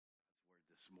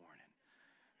morning.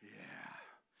 Yeah.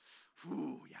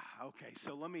 Whew, yeah, okay,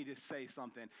 so let me just say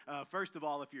something. First of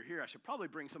all, if you're here, I should probably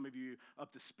bring some of you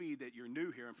up to speed that you're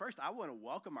new here. And first, I want to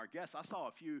welcome our guests. I saw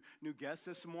a few new guests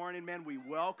this morning. Man, we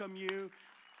welcome you.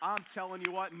 I'm telling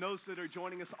you what, and those that are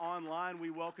joining us online,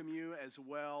 we welcome you as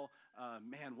well.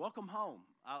 Man, welcome home.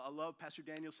 I love Pastor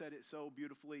Daniel said it so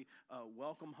beautifully.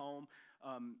 Welcome home.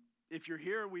 If you're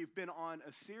here, we've been on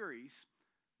a series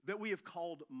that we have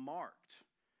called Marked.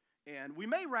 And we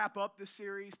may wrap up this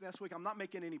series next week. I'm not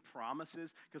making any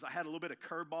promises because I had a little bit of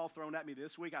curveball thrown at me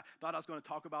this week. I thought I was going to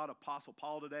talk about Apostle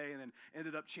Paul today and then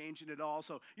ended up changing it all.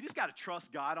 So you just got to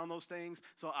trust God on those things.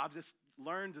 So I've just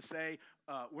learned to say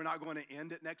we're not going to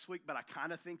end it next week, but I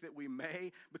kind of think that we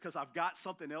may because I've got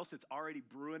something else that's already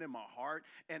brewing in my heart.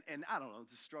 And I don't know,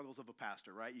 it's the struggles of a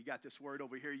pastor, right? You got this word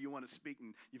over here you want to speak,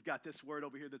 and you've got this word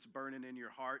over here that's burning in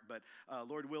your heart. But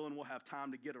Lord willing, we'll have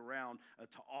time to get around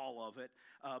to all of it.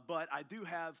 But I do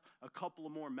have a couple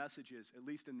of more messages, at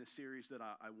least in this series, that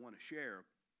I want to share.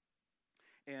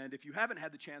 And if you haven't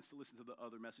had the chance to listen to the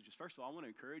other messages, first of all, I want to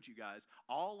encourage you guys.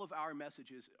 All of our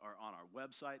messages are on our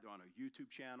website. They're on our YouTube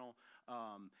channel.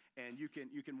 And you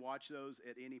can watch those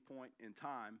at any point in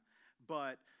time.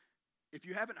 But if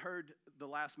you haven't heard the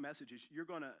last messages, you're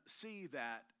going to see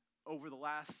that over the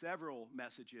last several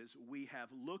messages, we have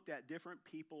looked at different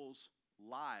people's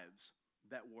lives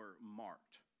that were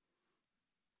marked.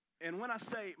 And when I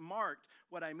say marked,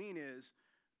 what I mean is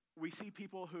we see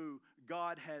people who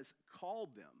God has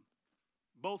called them,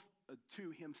 both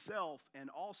to himself and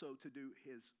also to do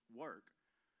his work.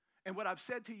 And what I've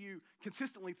said to you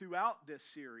consistently throughout this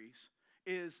series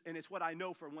is, and it's what I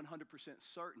know for 100%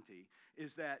 certainty,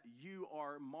 is that you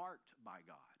are marked by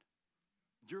God.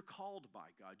 You're called by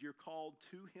God. You're called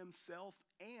to himself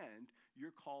and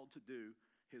you're called to do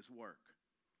his work.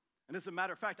 And as a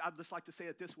matter of fact, I'd just like to say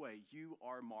it this way. You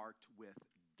are marked with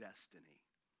destiny.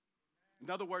 In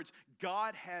other words,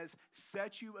 God has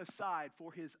set you aside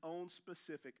for his own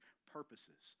specific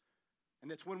purposes.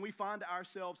 And it's when we find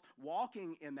ourselves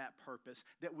walking in that purpose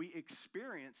that we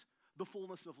experience the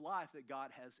fullness of life that God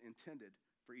has intended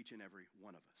for each and every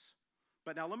one of us.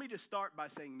 But now let me just start by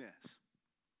saying this.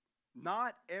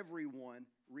 Not everyone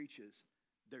reaches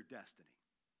their destiny.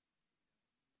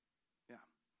 Yeah.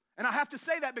 And I have to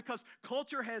say that because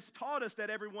culture has taught us that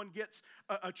everyone gets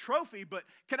a trophy, but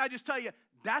can I just tell you,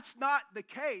 that's not the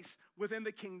case within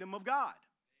the kingdom of God.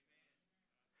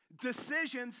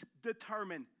 Decisions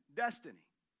determine destiny.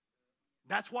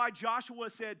 That's why Joshua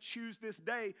said, choose this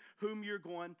day whom you're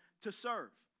going to serve.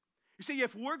 You see,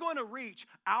 if we're going to reach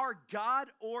our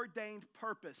God-ordained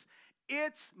purpose,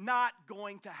 it's not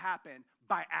going to happen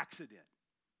by accident.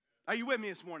 Are you with me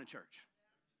this morning, church?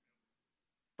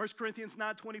 1 Corinthians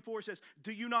 9:24 says,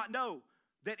 do you not know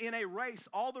that in a race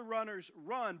all the runners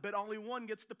run, but only one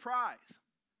gets the prize?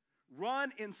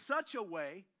 Run in such a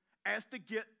way as to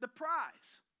get the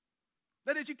prize.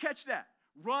 Now, did you catch that?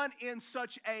 Run in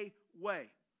such a way.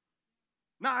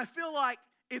 Now, I feel like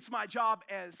it's my job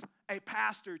as a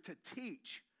pastor to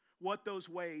teach what those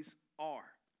ways are.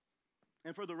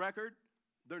 And for the record,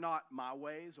 they're not my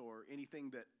ways or anything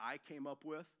that I came up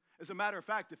with. As a matter of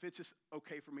fact, if it's just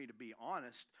okay for me to be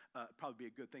honest, probably be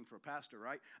a good thing for a pastor,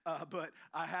 right? But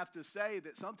I have to say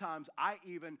that sometimes I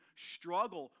even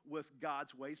struggle with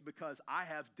God's ways because I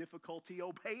have difficulty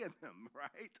obeying them,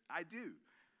 right? I do.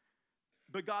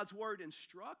 But God's word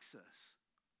instructs us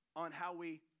on how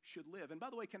we should live. And by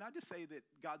the way, can I just say that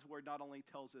God's word not only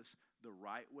tells us the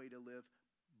right way to live,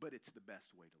 but it's the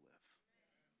best way to live.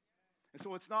 And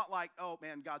so it's not like, oh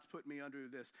man, God's put me under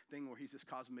this thing where he's this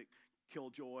cosmic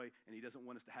killjoy and he doesn't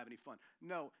want us to have any fun.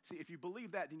 No, see, if you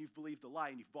believe that, then you've believed the lie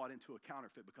and you've bought into a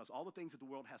counterfeit because all the things that the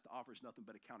world has to offer is nothing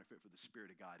but a counterfeit for the Spirit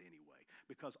of God anyway.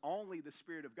 Because only the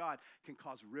Spirit of God can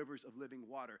cause rivers of living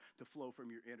water to flow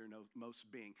from your innermost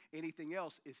being. Anything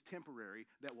else is temporary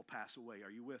that will pass away.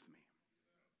 Are you with me?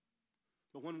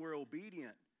 But when we're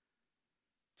obedient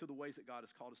to the ways that God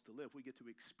has called us to live, we get to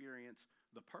experience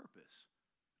the purpose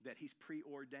that he's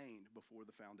preordained before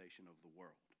the foundation of the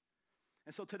world.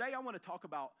 And so today I want to talk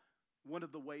about one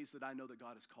of the ways that I know that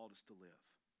God has called us to live.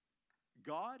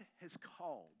 God has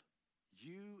called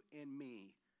you and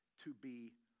me to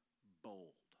be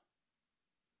bold.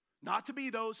 Not to be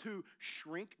those who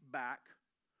shrink back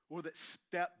or that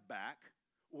step back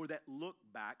or that look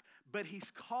back, but he's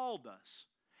called us.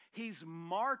 He's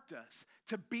marked us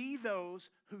to be those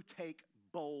who take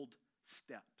bold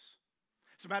steps.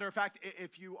 As a matter of fact,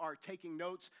 if you are taking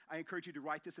notes, I encourage you to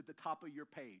write this at the top of your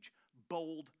page.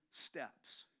 Bold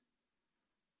steps.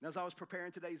 And as I was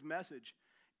preparing today's message,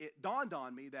 it dawned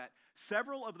on me that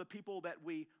several of the people that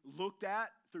we looked at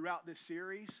throughout this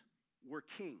series were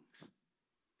kings.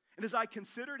 And as I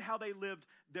considered how they lived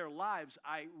their lives,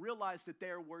 I realized that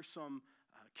there were some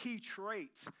key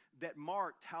traits that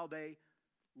marked how they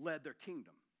led their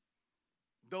kingdom.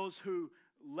 Those who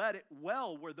led it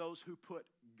well were those who put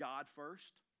God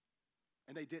first,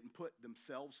 and they didn't put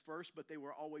themselves first, but they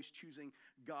were always choosing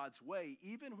God's way,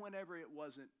 even whenever it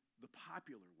wasn't the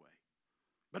popular way.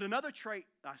 But another trait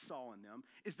I saw in them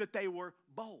is that they were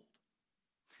bold.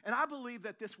 And I believe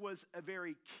that this was a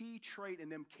very key trait in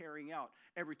them carrying out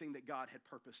everything that God had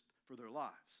purposed for their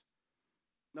lives.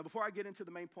 Now, before I get into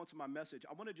the main points of my message,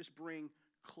 I want to just bring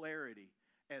clarity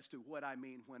as to what I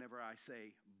mean whenever I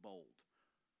say bold.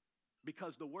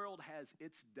 Because the world has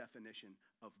its definition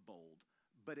of bold,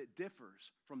 but it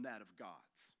differs from that of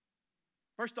God's.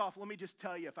 First off, let me just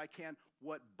tell you, if I can,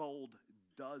 what bold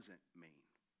doesn't mean.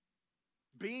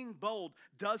 Being bold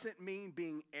doesn't mean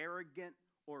being arrogant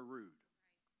or rude.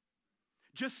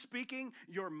 Just speaking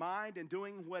your mind and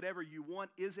doing whatever you want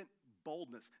isn't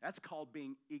boldness. That's called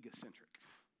being egocentric.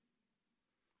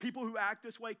 People who act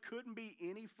this way couldn't be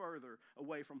any further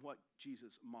away from what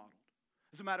Jesus modeled.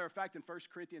 As a matter of fact, in 1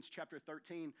 Corinthians chapter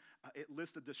 13, it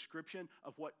lists a description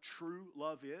of what true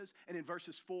love is. And in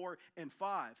verses 4 and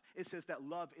 5, it says that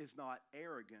love is not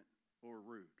arrogant or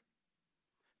rude.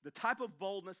 The type of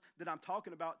boldness that I'm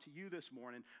talking about to you this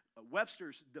morning,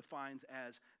 Webster's defines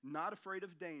as not afraid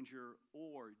of danger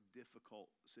or difficult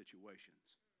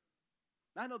situations.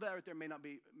 Now, I know that right there may not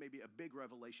be maybe a big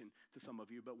revelation to some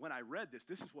of you, but when I read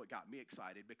this is what got me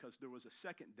excited, because there was a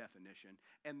second definition,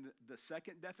 and the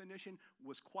second definition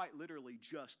was quite literally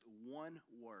just one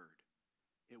word.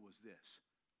 It was this: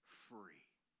 free.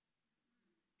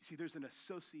 You see, there's an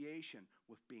association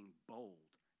with being bold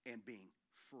and being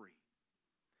free.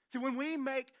 See, when we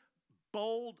make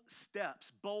bold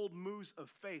steps, bold moves of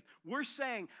faith, we're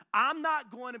saying, I'm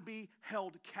not going to be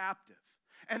held captive.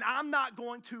 And I'm not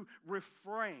going to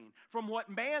refrain from what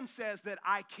man says that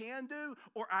I can do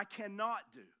or I cannot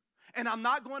do. And I'm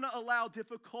not going to allow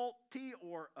difficulty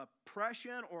or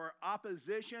oppression or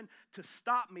opposition to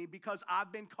stop me, because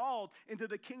I've been called into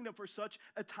the kingdom for such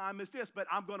a time as this. But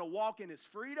I'm going to walk in his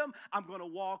freedom. I'm going to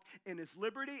walk in his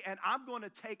liberty. And I'm going to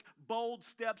take bold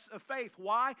steps of faith.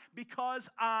 Why? Because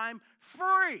I'm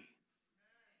free.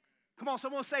 Come on,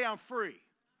 someone say I'm free.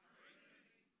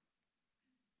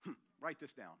 Write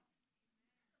this down.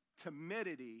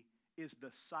 Timidity is the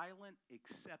silent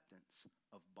acceptance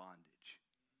of bondage.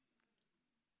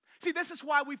 See, this is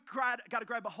why we've got to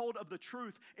grab a hold of the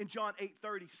truth in John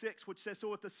 8:36, which says,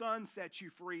 so if the Son sets you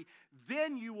free,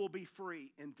 then you will be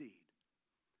free indeed.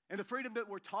 And the freedom that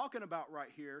we're talking about right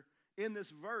here in this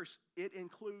verse, it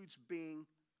includes being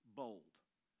bold.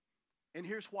 And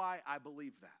here's why I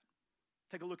believe that.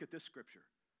 Take a look at this scripture.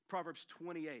 Proverbs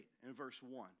 28 and verse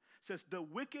 1 says, the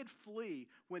wicked flee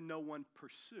when no one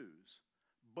pursues,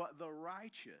 but the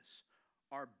righteous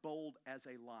are bold as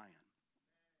a lion.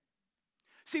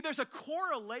 See, there's a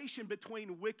correlation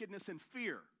between wickedness and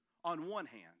fear on one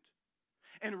hand,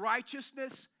 and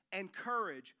righteousness and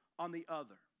courage on the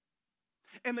other.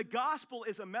 And the gospel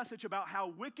is a message about how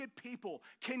wicked people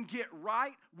can get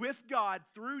right with God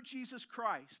through Jesus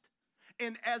Christ,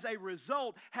 and as a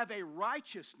result have a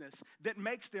righteousness that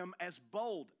makes them as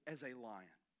bold as a lion.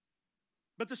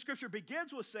 But the scripture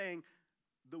begins with saying,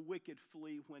 the wicked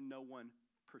flee when no one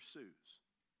pursues.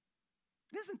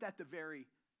 Isn't that the very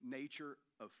nature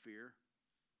of fear?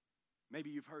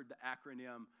 Maybe you've heard the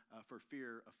acronym for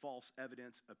fear of false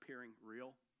evidence appearing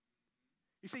real.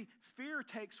 You see, fear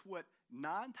takes what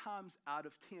 9 times out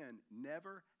of 10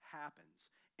 never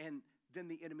happens, and then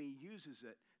the enemy uses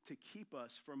it to keep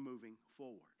us from moving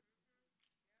forward.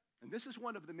 And this is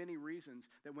one of the many reasons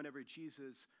that whenever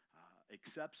Jesus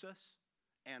accepts us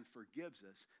and forgives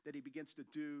us, that he begins to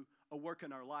do a work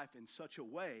in our life in such a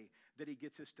way that he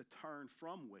gets us to turn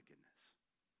from wickedness.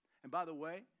 And by the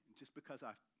way, just because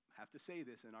I have to say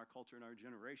this in our culture and our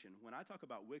generation, when I talk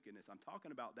about wickedness, I'm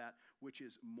talking about that which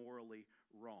is morally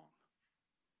wrong.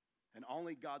 And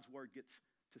only God's word gets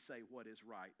to say what is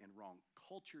right and wrong.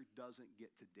 Culture doesn't get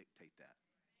to dictate that.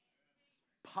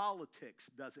 Politics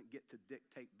doesn't get to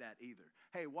dictate that either.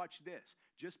 Hey, watch this.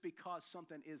 Just because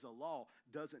something is a law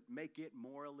doesn't make it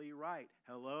morally right.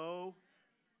 Hello?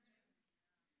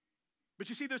 But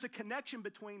you see, there's a connection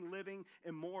between living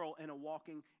immoral and a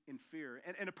walking in fear.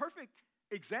 And a perfect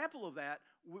example of that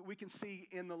we can see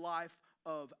in the life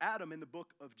of Adam in the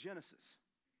book of Genesis.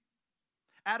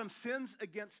 Adam sins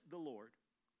against the Lord.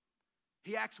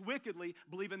 He acts wickedly,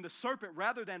 believing the serpent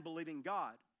rather than believing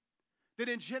God. Then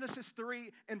in Genesis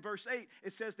 3 and verse 8,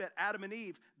 it says that Adam and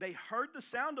Eve, they heard the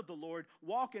sound of the Lord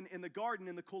walking in the garden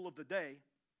in the cool of the day.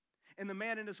 And the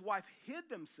man and his wife hid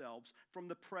themselves from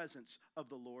the presence of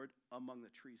the Lord among the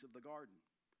trees of the garden.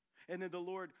 And then the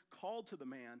Lord called to the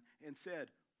man and said,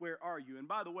 where are you? And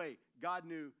by the way, God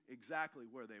knew exactly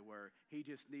where they were. He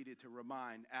just needed to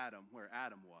remind Adam where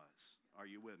Adam was. Are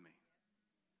you with me?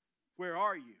 Where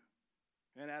are you?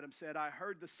 And Adam said, I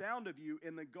heard the sound of you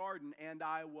in the garden, and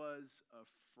I was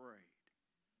afraid.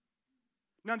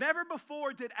 Now, never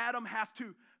before did Adam have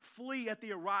to flee at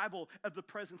the arrival of the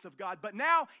presence of God, but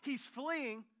now he's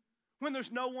fleeing when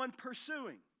there's no one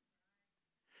pursuing.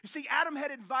 You see, Adam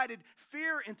had invited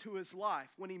fear into his life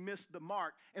when he missed the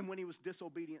mark and when he was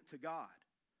disobedient to God.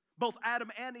 Both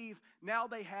Adam and Eve, now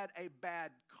they had a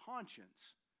bad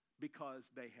conscience because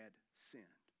they had sinned.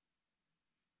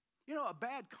 You know, a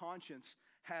bad conscience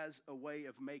has a way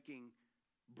of making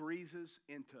breezes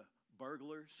into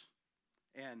burglars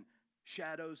and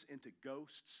shadows into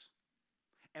ghosts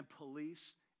and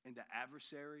police into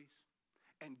adversaries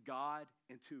and God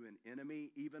into an enemy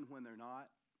even when they're not.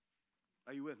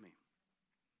 Are you with me?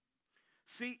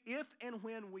 See, if and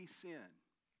when we sin,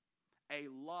 a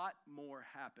lot more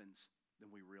happens than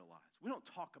we realize. We don't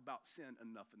talk about sin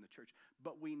enough in the church,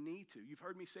 but we need to. You've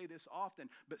heard me say this often,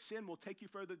 but sin will take you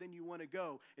further than you want to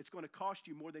go. It's going to cost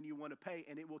you more than you want to pay,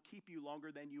 and it will keep you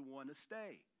longer than you want to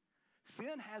stay.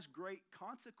 Sin has great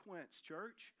consequence,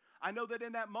 church. I know that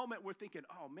in that moment we're thinking,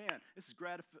 oh man, this is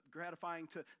gratifying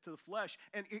to the flesh.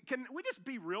 And can we just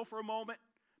be real for a moment?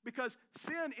 Because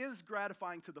sin is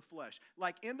gratifying to the flesh.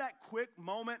 Like in that quick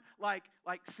moment, like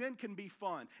sin can be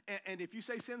fun. And if you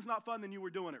say sin's not fun, then you were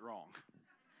doing it wrong.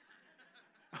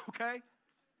 Okay?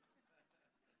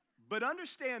 But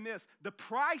understand this, the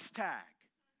price tag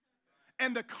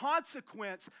and the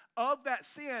consequence of that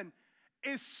sin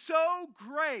is so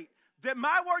great that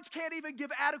my words can't even give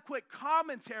adequate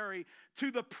commentary to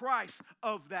the price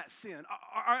of that sin.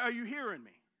 Are you hearing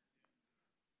me?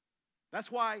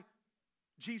 That's why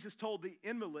Jesus told the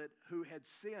invalid who had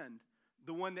sinned,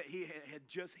 the one that he had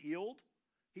just healed,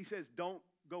 he says, don't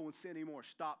go and sin anymore.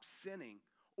 Stop sinning,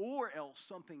 or else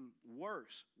something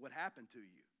worse would happen to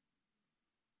you.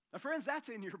 Now, friends, that's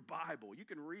in your Bible. You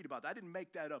can read about that. I didn't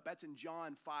make that up. That's in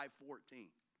John 5:14.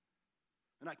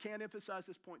 And I can't emphasize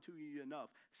this point to you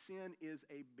enough. Sin is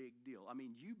a big deal. I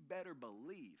mean, you better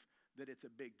believe that it's a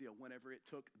big deal whenever it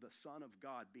took the Son of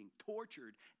God being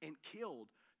tortured and killed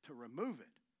to remove it.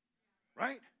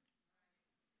 Right?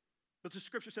 But the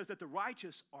scripture says that the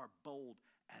righteous are bold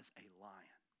as a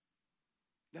lion.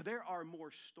 Now, there are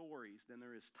more stories than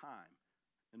there is time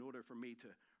in order for me to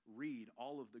read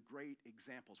all of the great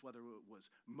examples, whether it was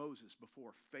Moses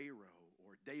before Pharaoh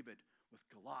or David with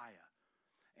Goliath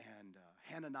and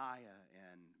Hananiah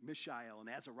and Mishael and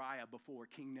Azariah before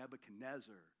King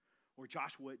Nebuchadnezzar, or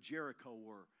Joshua at Jericho,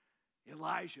 or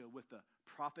Elijah with the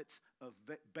prophets of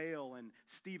Baal, and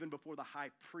Stephen before the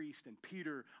high priest, and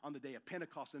Peter on the day of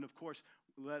Pentecost, and of course,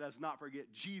 let us not forget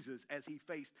Jesus as he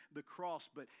faced the cross.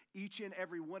 But each and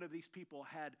every one of these people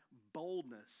had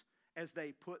boldness as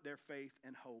they put their faith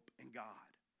and hope in God.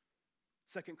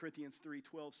 2 Corinthians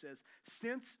 3:12 says,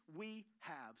 since we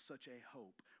have such a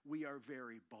hope, we are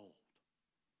very bold.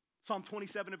 Psalm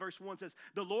 27 and verse 1 says,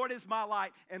 the Lord is my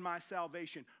light and my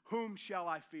salvation. Whom shall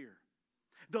I fear?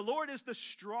 The Lord is the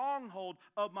stronghold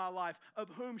of my life. Of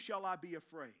whom shall I be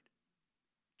afraid?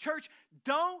 Church,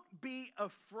 don't be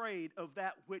afraid of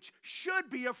that which should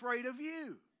be afraid of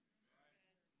you.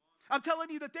 I'm telling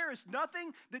you that there is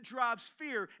nothing that drives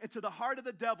fear into the heart of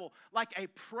the devil like a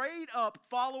prayed up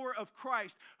follower of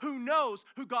Christ who knows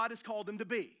who God has called him to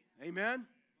be. Amen?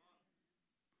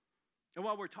 And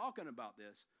while we're talking about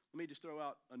this, let me just throw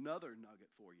out another nugget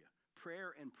for you.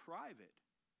 Prayer in private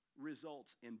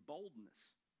results in boldness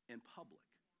in public.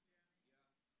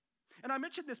 And I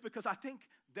mention this because I think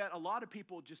that a lot of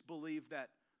people just believe that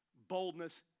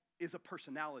boldness is a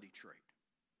personality trait.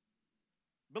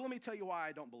 But let me tell you why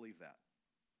I don't believe that.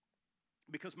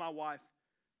 Because my wife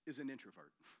is an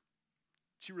introvert.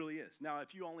 She really is. Now,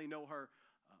 if you only know her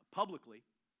publicly,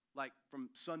 like from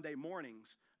Sunday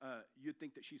mornings, you'd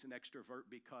think that she's an extrovert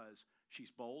because she's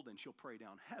bold and she'll pray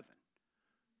down heaven.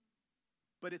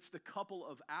 But it's the couple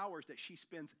of hours that she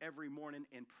spends every morning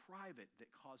in private that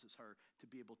causes her to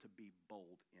be able to be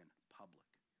bold in public.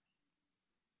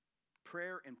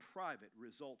 Prayer in private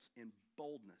results in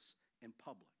boldness in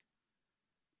public.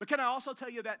 But can I also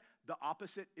tell you that the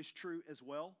opposite is true as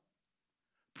well?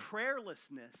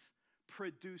 Prayerlessness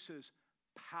produces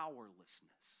powerlessness.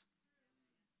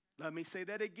 Let me say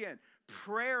that again.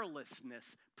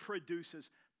 Prayerlessness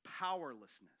produces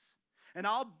powerlessness. And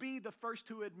I'll be the first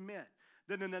to admit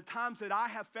that in the times that I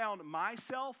have found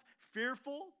myself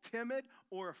fearful, timid,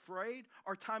 or afraid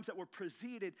are times that were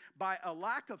preceded by a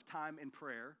lack of time in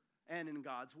prayer and in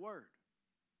God's Word.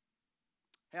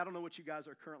 Hey, I don't know what you guys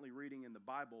are currently reading in the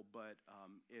Bible, but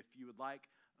if you would like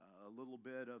a little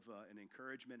bit of an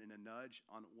encouragement and a nudge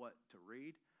on what to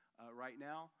read right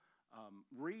now,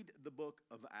 read the book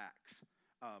of Acts.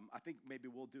 I think maybe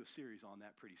we'll do a series on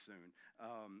that pretty soon.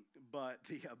 But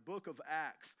the book of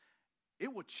Acts,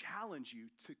 it will challenge you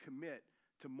to commit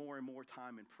to more and more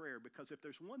time in prayer, because if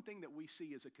there's one thing that we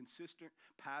see as a consistent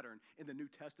pattern in the New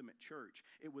Testament church,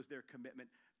 it was their commitment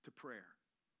to prayer.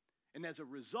 And as a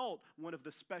result, one of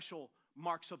the special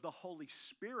marks of the Holy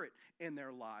Spirit in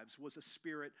their lives was a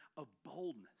spirit of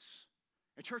boldness.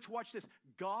 And church, watch this.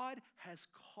 God has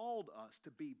called us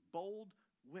to be bold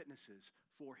witnesses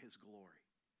for his glory.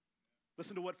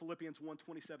 Listen to what Philippians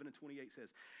 1:27 and 28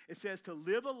 says. It says to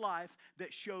live a life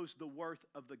that shows the worth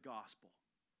of the gospel.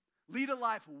 Lead a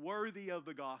life worthy of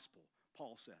the gospel,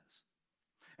 Paul says.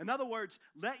 In other words,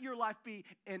 let your life be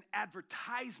an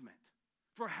advertisement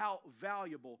for how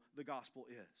valuable the gospel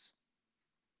is.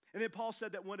 And then Paul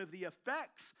said that one of the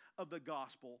effects of the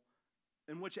gospel,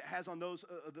 in which it has on those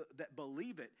that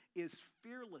believe it, is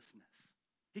fearlessness.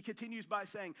 He continues by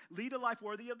saying, lead a life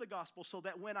worthy of the gospel so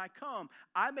that when I come,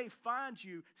 I may find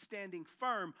you standing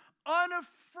firm,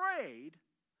 unafraid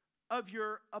of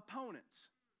your opponents.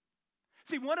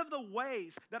 See, one of the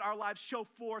ways that our lives show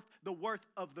forth the worth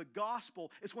of the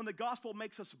gospel is when the gospel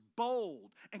makes us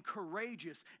bold and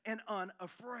courageous and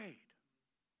unafraid.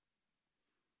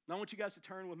 Now I want you guys to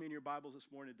turn with me in your Bibles this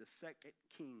morning to 2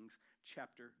 Kings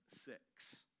chapter 6.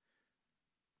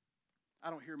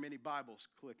 I don't hear many Bibles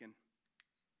clicking.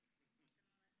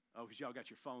 Oh, because y'all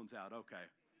got your phones out. Okay.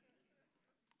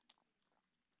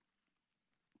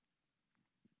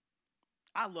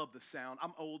 I love the sound.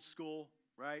 I'm old school,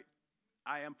 right?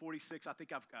 I am 46. I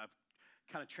think I've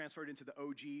kind of transferred into the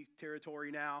OG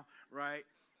territory now, right?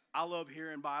 I love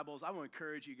hearing Bibles. I want to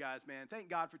encourage you guys, man. Thank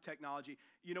God for technology.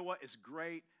 You know what? It's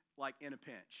great, like in a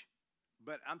pinch.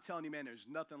 But I'm telling you, man, there's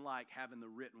nothing like having the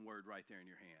written word right there in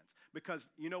your hands. Because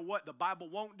you know what the Bible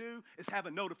won't do is have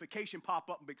a notification pop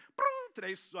up and be,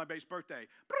 today's my baby's birthday.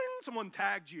 Someone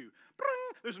tagged you.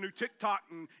 There's a new TikTok,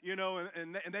 and you know,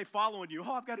 and they following you.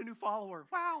 Oh, I've got a new follower.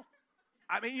 Wow.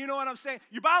 I mean, you know what I'm saying?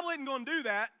 Your Bible isn't going to do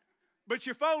that, but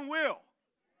your phone will.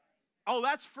 Oh,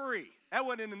 that's free. That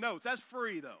wasn't in the notes. That's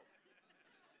free, though.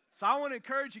 So I want to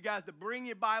encourage you guys to bring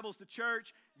your Bibles to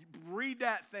church. Read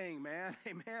that thing, man.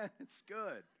 Amen. It's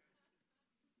good.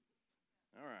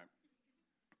 All right.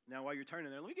 Now, while you're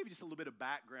turning there, let me give you just a little bit of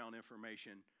background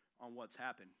information on what's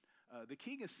happened. The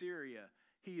king of Syria,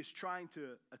 he is trying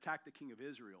to attack the king of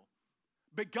Israel.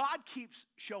 But God keeps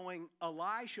showing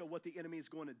Elisha what the enemy is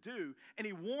going to do, and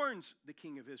he warns the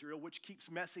king of Israel, which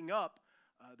keeps messing up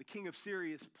the king of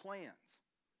Syria's plans.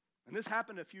 And this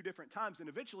happened a few different times, and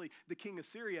eventually the king of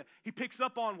Syria, he picks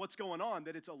up on what's going on,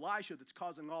 that it's Elisha that's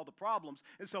causing all the problems,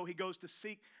 and so he goes to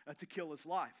seek to kill his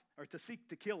life, or to seek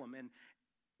to kill him. And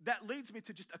that leads me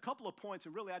to just a couple of points,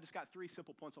 and really I just got 3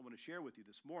 simple points I want to share with you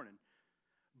this morning.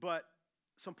 But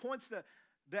some points that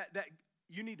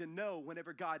you need to know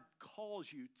whenever God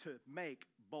calls you to make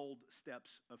bold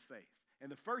steps of faith. And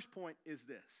the first point is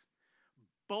this: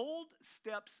 bold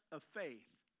steps of faith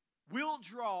will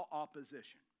draw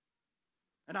opposition.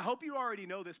 And I hope you already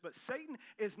know this, but Satan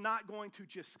is not going to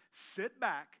just sit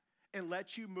back and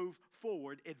let you move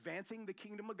forward, advancing the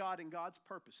kingdom of God and God's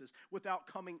purposes without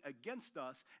coming against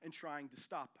us and trying to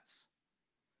stop us.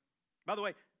 By the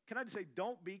way, can I just say,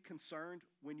 don't be concerned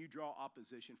when you draw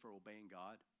opposition for obeying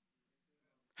God.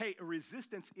 Hey,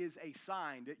 resistance is a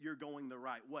sign that you're going the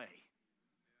right way.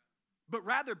 But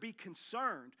rather be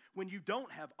concerned when you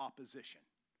don't have opposition.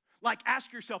 Like,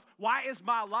 ask yourself, why is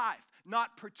my life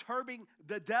not perturbing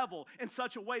the devil in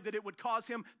such a way that it would cause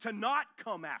him to not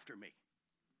come after me?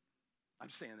 I'm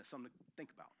just saying that's something to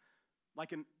think about.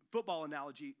 Like in football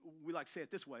analogy, we like to say it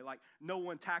this way, like no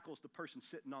one tackles the person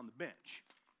sitting on the bench.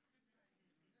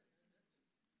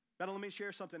 But let me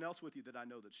share something else with you that I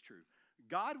know that's true.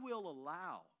 God will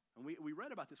allow, and we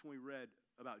read about this when we read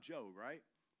about Job, right?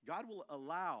 God will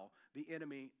allow the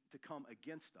enemy to come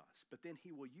against us, but then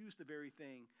he will use the very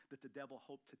thing that the devil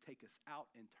hoped to take us out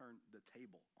and turn the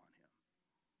table on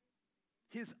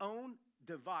him. His own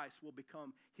device will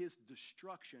become his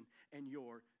destruction and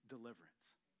your deliverance.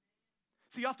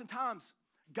 See, oftentimes,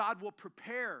 God will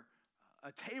prepare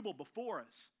a table before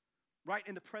us, right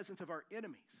in the presence of our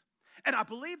enemies. And I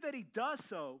believe that he does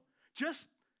so just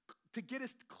to get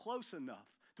us close enough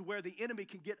to where the enemy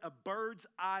can get a bird's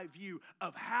eye view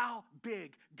of how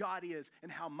big God is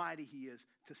and how mighty he is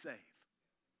to save.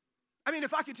 I mean,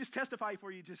 if I could just testify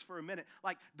for you just for a minute,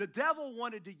 like the devil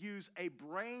wanted to use a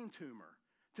brain tumor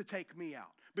to take me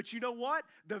out. But you know what?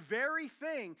 The very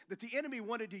thing that the enemy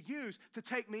wanted to use to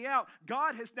take me out,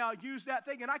 God has now used that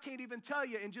thing. And I can't even tell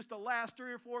you in just the last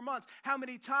 3 or 4 months how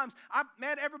many times,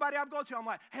 everybody I'm going to, I'm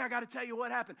like, hey, I got to tell you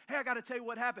what happened. Hey, I got to tell you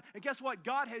what happened. And guess what?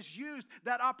 God has used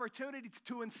that opportunity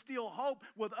to instill hope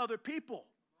with other people.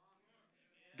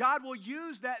 God will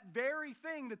use that very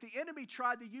thing that the enemy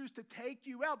tried to use to take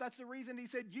you out. That's the reason he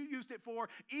said you used it for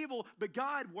evil, but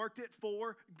God worked it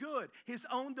for good. His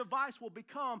own device will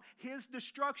become his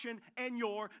destruction and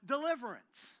your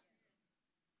deliverance.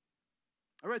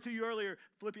 I read to you earlier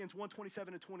Philippians 1:27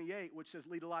 and 28, which says,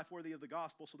 lead a life worthy of the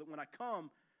gospel so that when I come,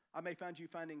 I may find you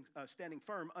standing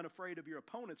firm, unafraid of your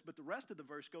opponents. But the rest of the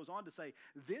verse goes on to say,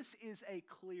 this is a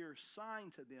clear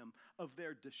sign to them of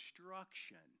their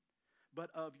destruction, but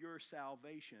of your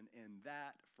salvation, and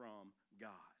that from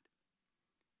God.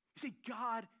 You see,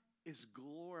 God is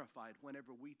glorified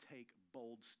whenever we take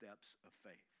bold steps of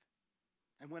faith.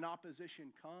 And when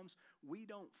opposition comes, we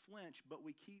don't flinch, but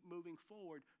we keep moving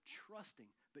forward, trusting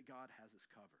that God has us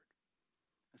covered.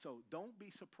 And so don't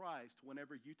be surprised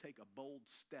whenever you take a bold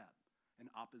step and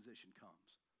opposition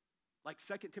comes. Like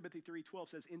 2 Timothy 3:12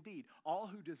 says, indeed, all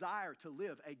who desire to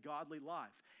live a godly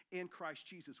life in Christ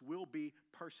Jesus will be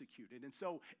persecuted. And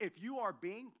so if you are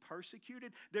being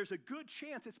persecuted, there's a good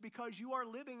chance it's because you are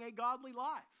living a godly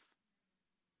life.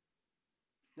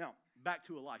 Now, back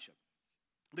to Elisha.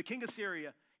 The king of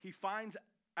Syria, he finds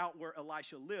out where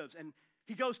Elisha lives, and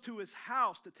he goes to his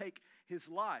house to take his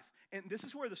life. And this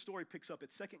is where the story picks up.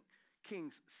 It's 2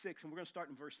 Kings 6, and we're going to start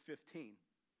in verse 15.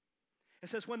 It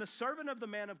says, when the servant of the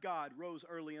man of God rose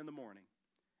early in the morning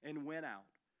and went out,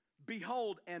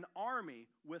 behold, an army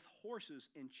with horses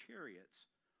and chariots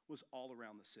was all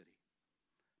around the city.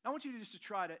 Now, I want you to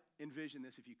try to envision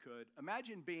this if you could.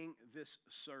 Imagine being this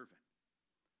servant.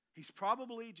 He's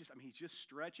probably he's just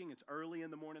stretching. It's early in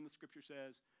the morning, the scripture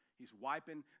says. He's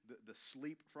wiping the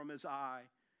sleep from his eye.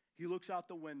 He looks out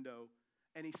the window,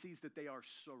 and he sees that they are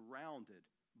surrounded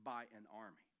by an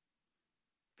army.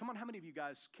 Come on, how many of you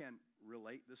guys can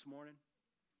relate this morning?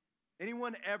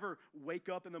 Anyone ever wake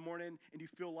up in the morning and you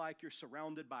feel like you're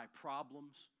surrounded by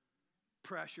problems,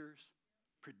 pressures,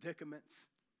 predicaments?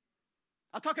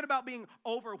 I'm talking about being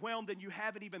overwhelmed and you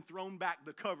haven't even thrown back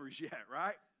the covers yet,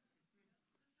 right?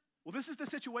 Well, this is the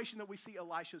situation that we see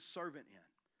Elisha's servant in.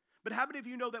 But how many of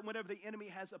you know that whenever the enemy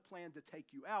has a plan to take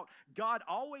you out, God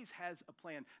always has a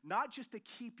plan, not just to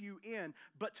keep you in,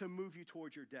 but to move you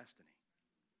towards your destiny?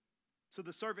 So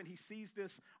the servant, he sees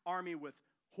this army with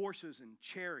horses and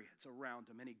chariots around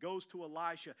him, and he goes to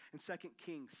Elisha in 2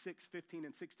 Kings 6:15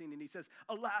 and 16, and he says,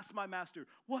 alas, my master,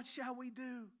 what shall we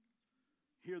do?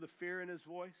 Hear the fear in his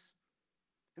voice?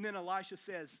 And then Elisha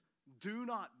says, do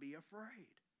not be afraid,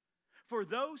 for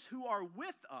those who are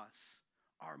with us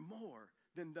are more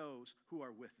than those who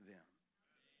are with them.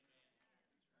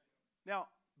 Now,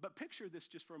 but picture this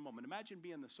just for a moment. Imagine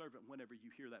being the servant whenever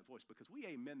you hear that voice, because we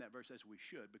amen that verse as we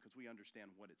should, because we understand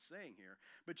what it's saying here.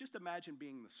 But just imagine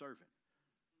being the servant.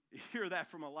 You hear that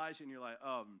from Elijah, and you're like,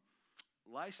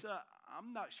 Elisha,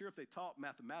 I'm not sure if they taught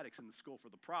mathematics in the school for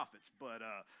the prophets, but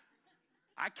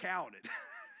I counted.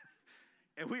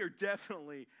 And we are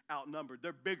definitely outnumbered.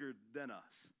 They're bigger than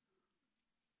us.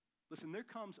 Listen, there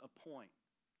comes a point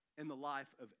in the life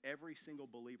of every single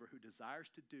believer who desires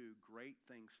to do great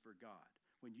things for God,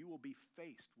 when you will be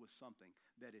faced with something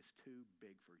that is too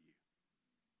big for you,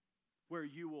 where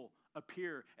you will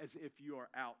appear as if you are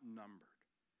outnumbered.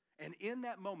 And in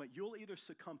that moment, you'll either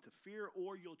succumb to fear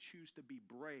or you'll choose to be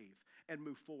brave and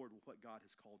move forward with what God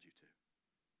has called you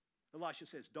to. Elisha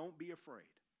says, don't be afraid.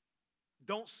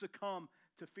 Don't succumb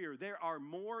to fear. There are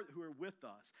more who are with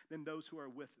us than those who are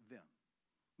with them.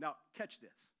 Now, catch this.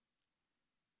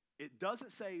 It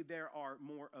doesn't say there are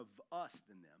more of us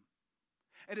than them.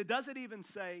 And it doesn't even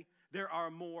say there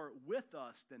are more with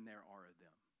us than there are of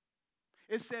them.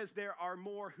 It says there are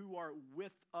more who are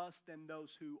with us than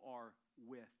those who are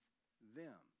with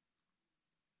them.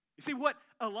 You see, what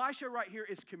Elisha right here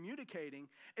is communicating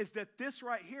is that this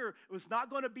right here was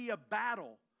not going to be a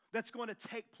battle that's going to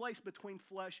take place between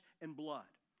flesh and blood.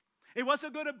 It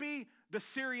wasn't going to be the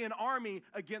Syrian army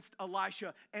against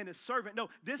Elisha and his servant. No,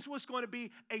 this was going to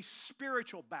be a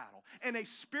spiritual battle. And a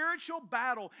spiritual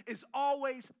battle is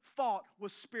always fought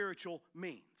with spiritual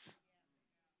means.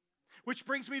 Which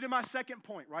brings me to my second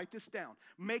point. Write this down.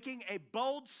 Making a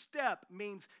bold step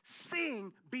means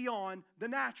seeing beyond the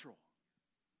natural.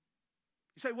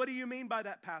 You say, what do you mean by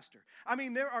that, Pastor? I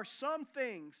mean, there are some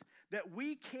things that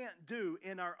we can't do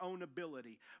in our own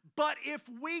ability. But if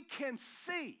we can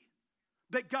see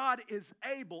that God is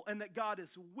able and that God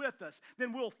is with us,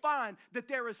 then we'll find that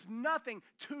there is nothing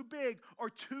too big or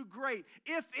too great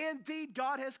if indeed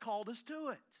God has called us to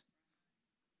it.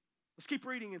 Let's keep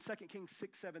reading in 2 Kings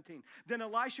 6:17. Then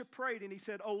Elisha prayed and he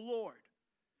said, "O Lord,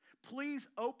 please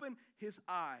open his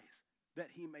eyes that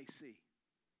he may see."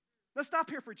 Let's stop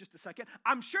here for just a second.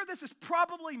 I'm sure this is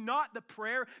probably not the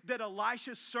prayer that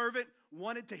Elisha's servant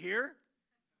wanted to hear.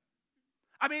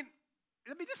 I mean,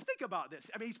 just think about this.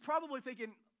 I mean, he's probably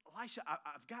thinking, Elisha,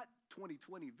 I've got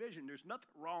 20/20 vision. There's nothing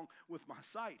wrong with my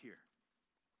sight here.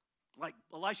 Like,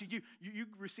 Elisha, you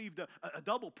received a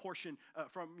double portion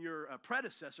from your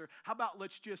predecessor. How about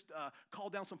let's just call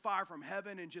down some fire from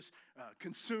heaven and just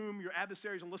consume your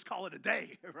adversaries and let's call it a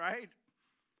day, right?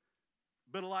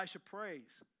 But Elisha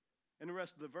prays. And the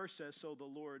rest of the verse says, so the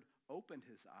Lord opened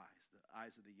his eyes, the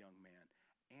eyes of the young man,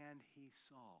 and he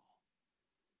saw.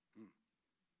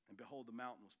 And behold, the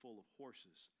mountain was full of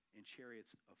horses and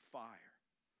chariots of fire.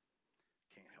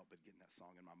 Can't help but getting that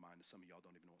song in my mind. Some of y'all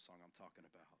don't even know what song I'm talking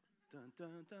about. Dun,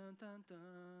 dun, dun, dun,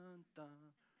 dun,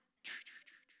 dun.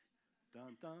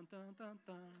 Dun, dun, dun, dun,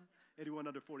 dun. Anyone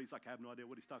under 40 is like, I have no idea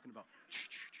what he's talking about.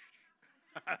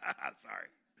 Sorry.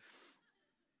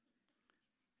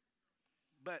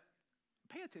 But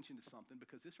pay attention to something,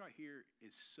 because this right here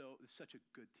is such a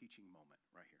good teaching moment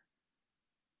right here.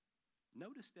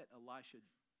 Notice that Elisha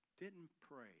didn't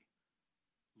pray,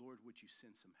 Lord, would you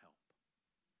send some help?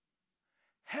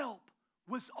 Help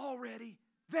was already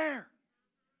there.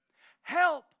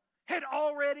 Help had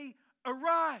already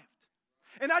arrived.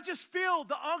 And I just feel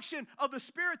the unction of the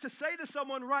Spirit to say to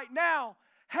someone right now,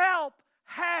 help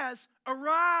has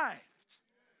arrived.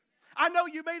 I know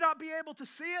you may not be able to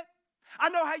see it. I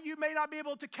know how you may not be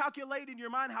able to calculate in your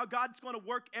mind how God's going to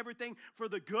work everything for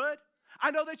the good.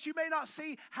 I know that you may not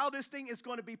see how this thing is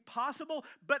going to be possible,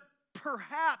 but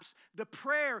perhaps the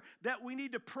prayer that we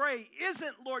need to pray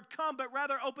isn't, Lord, come, but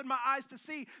rather open my eyes to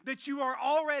see that you are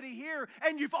already here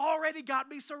and you've already got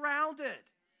me surrounded.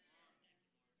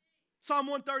 Psalm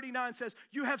 139 says,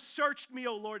 you have searched me,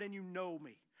 O Lord, and you know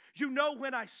me. You know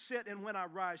when I sit and when I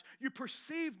rise. You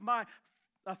perceive my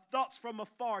thoughts from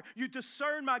afar. You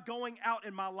discern my going out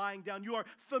and my lying down. You are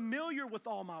familiar with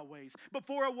all my ways.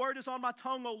 Before a word is on my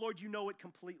tongue, O Lord, you know it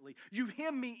completely. You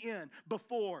hem me in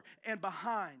before and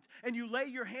behind, and you lay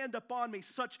your hand upon me.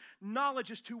 Such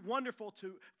knowledge is too wonderful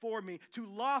for me, too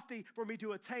lofty for me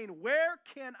to attain. Where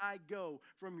can I go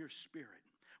from your spirit?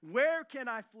 Where can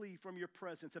I flee from your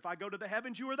presence? If I go to the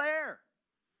heavens, you are there.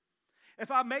 If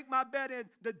I make my bed in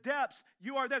the depths,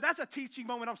 you are there. That's a teaching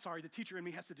moment. I'm sorry, the teacher in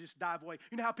me has to just dive away.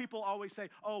 You know how people always say,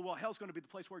 oh, well, hell's going to be the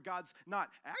place where God's not.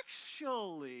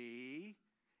 Actually,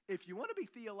 if you want to be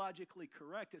theologically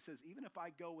correct, it says, even if I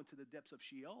go into the depths of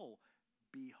Sheol,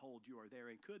 behold, you are there.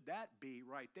 And could that be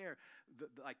right there,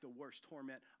 like the worst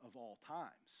torment of all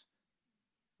times?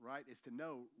 Right? Is to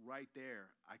know right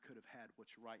there, I could have had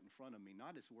what's right in front of me.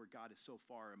 Not as where God is so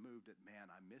far removed that,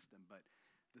 man, I missed him, but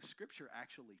the scripture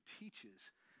actually teaches,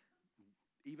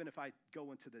 even if I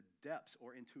go into the depths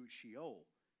or into Sheol,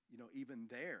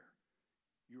 even there,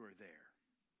 you are there.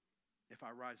 If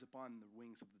I rise upon the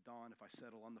wings of the dawn, if I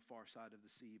settle on the far side of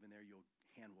the sea, even there your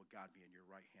hand will guide me and your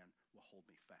right hand will hold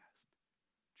me fast.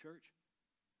 Church,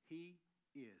 he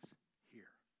is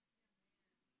here.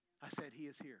 I said he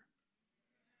is here.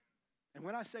 And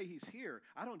when I say he's here,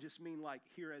 I don't just mean like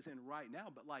here as in right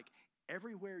now, but like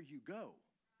everywhere you go.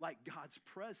 Like God's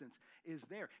presence is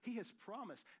there. He has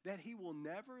promised that he will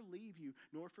never leave you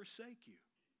nor forsake you.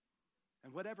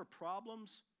 And whatever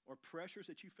problems or pressures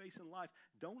that you face in life,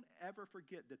 don't ever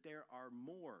forget that there are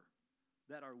more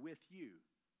that are with you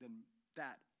than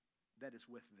that is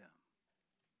with them.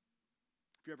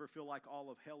 If you ever feel like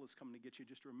all of hell is coming to get you,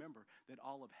 just remember that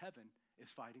all of heaven is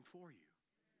fighting for you.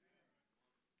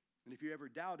 And if you ever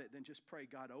doubt it, then just pray,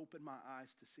 God, open my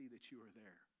eyes to see that you are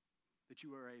there. That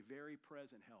you are a very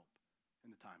present help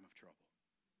in the time of trouble.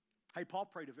 Hey, Paul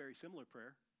prayed a very similar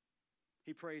prayer.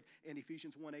 He prayed in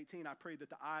Ephesians 1:18, I pray that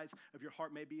the eyes of your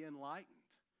heart may be enlightened,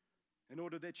 in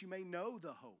order that you may know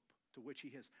the hope to which he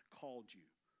has called you,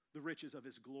 the riches of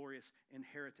his glorious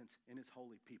inheritance in his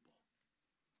holy people.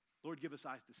 Lord, give us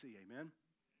eyes to see, amen?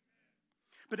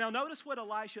 But now notice what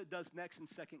Elisha does next in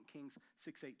 2 Kings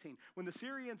 6:18. When the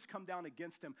Syrians come down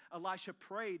against him, Elisha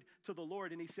prayed to the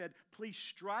Lord and he said, please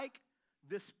strike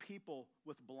this people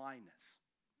with blindness.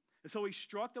 And so he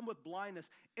struck them with blindness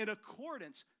in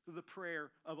accordance to the prayer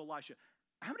of Elisha.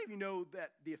 How many of you know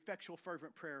that the effectual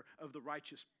fervent prayer of the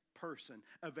righteous person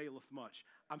availeth much?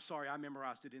 I'm sorry, I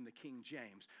memorized it in the King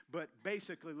James. But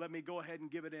basically, let me go ahead and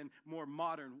give it in more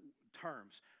modern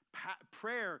terms.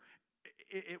 Prayer,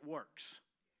 it works.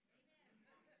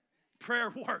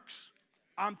 Prayer works.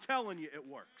 I'm telling you, it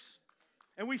works.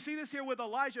 And we see this here with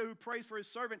Elijah, who prays for his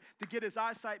servant to get his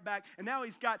eyesight back. And now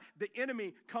he's got the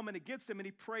enemy coming against him, and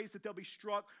he prays that they'll be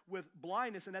struck with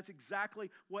blindness. And that's exactly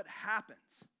what happens.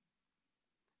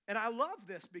 And I love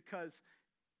this because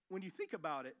when you think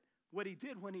about it, what he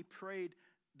did when he prayed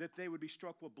that they would be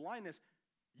struck with blindness,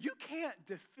 you can't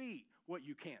defeat what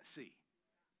you can't see.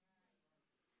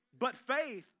 But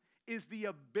faith is the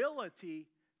ability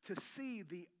to see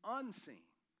the unseen.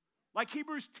 Like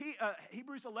Hebrews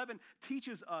 11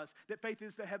 teaches us that faith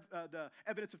is the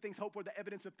evidence of things hoped for, the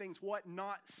evidence of things what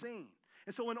not seen.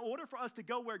 And so in order for us to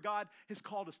go where God has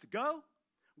called us to go,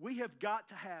 we have got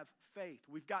to have faith.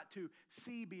 We've got to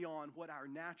see beyond what our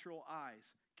natural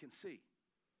eyes can see.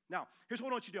 Now, here's what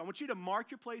I want you to do. I want you to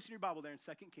mark your place in your Bible there in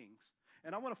 2 Kings.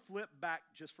 And I want to flip back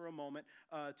just for a moment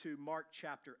to Mark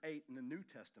chapter 8 in the New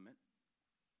Testament.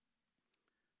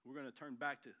 We're going to turn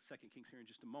back to 2 Kings here in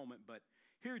just a moment. But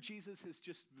here Jesus has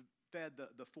just fed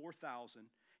the 4,000.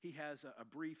 He has a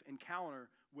brief encounter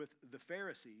with the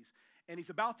Pharisees. And he's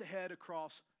about to head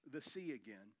across the sea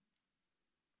again.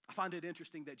 I find it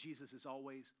interesting that Jesus is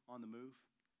always on the move.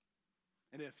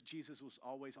 And if Jesus was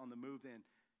always on the move, then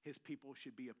his people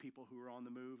should be a people who are on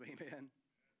the move. Amen.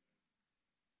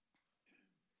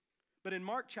 But in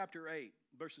Mark chapter 8,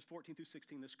 verses 14 through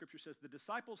 16, the scripture says, the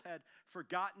disciples had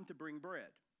forgotten to bring bread,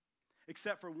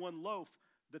 except for one loaf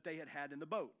that they had in the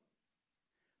boat.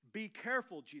 Be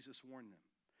careful, Jesus warned them.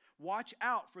 Watch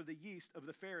out for the yeast of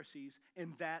the Pharisees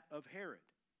and that of Herod.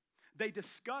 They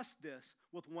discussed this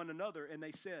with one another, and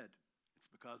they said, it's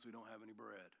because we don't have any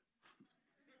bread.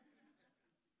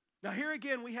 Now here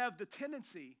again, we have the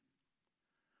tendency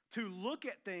to look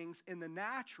at things in the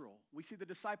natural. We see the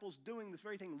disciples doing this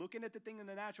very thing, looking at the thing in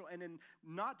the natural, and then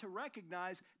not to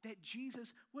recognize that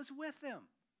Jesus was with them.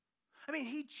 I mean,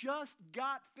 he just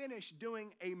got finished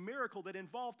doing a miracle that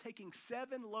involved taking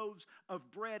 7 loaves of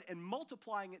bread and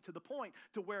multiplying it to the point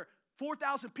to where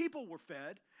 4,000 people were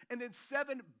fed, and then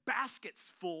 7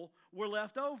 baskets full were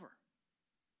left over.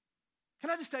 Can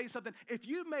I just tell you something? If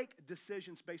you make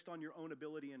decisions based on your own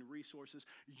ability and resources,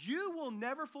 you will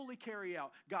never fully carry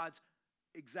out God's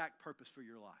exact purpose for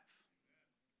your life.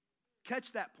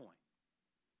 Catch that point.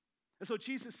 And so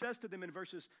Jesus says to them in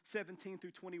verses 17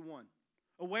 through 21,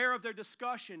 aware of their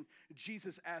discussion,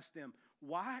 Jesus asked them,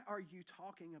 why are you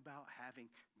talking about having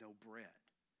no bread?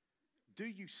 Do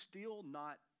you still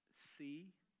not see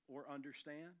or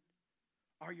understand?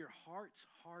 Are your hearts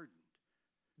hardened?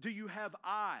 Do you have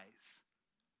eyes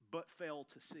but fail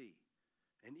to see,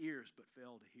 and ears but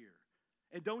fail to hear?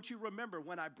 And don't you remember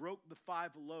when I broke the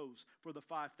 5 loaves for the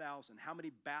 5,000? How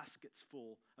many baskets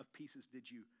full of pieces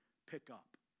did you pick up?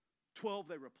 12,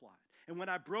 they replied. And when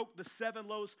I broke the 7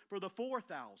 loaves for the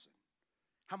 4,000,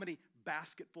 how many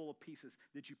basketful of pieces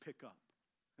did you pick up?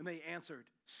 And they answered,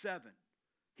 7.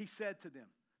 He said to them,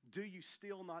 do you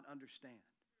still not understand?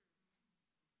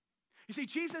 You see,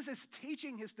 Jesus is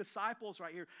teaching his disciples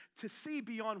right here to see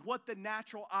beyond what the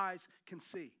natural eyes can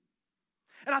see.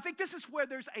 And I think this is where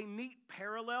there's a neat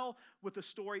parallel with the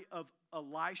story of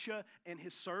Elisha and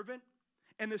his servant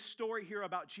and this story here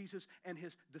about Jesus and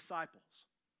his disciples.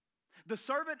 The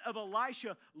servant of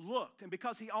Elisha looked, and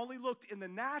because he only looked in the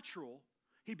natural,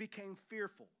 he became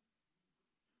fearful.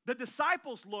 The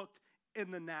disciples looked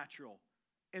in the natural,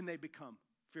 and they become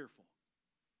fearful.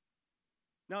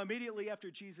 Now, immediately after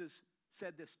Jesus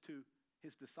said this to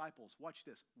his disciples, watch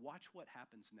this. Watch what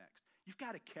happens next. You've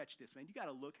got to catch this, man. You've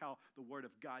got to look how the Word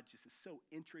of God just is so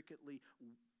intricately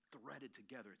threaded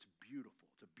together. It's beautiful.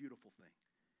 It's a beautiful thing.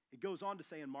 It goes on to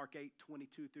say in Mark 8,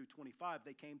 22 through 25,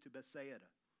 they came to Bethsaida.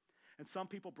 And some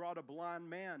people brought a blind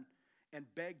man and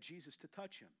begged Jesus to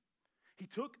touch him. He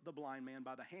took the blind man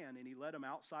by the hand and he led him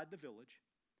outside the village.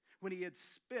 When he had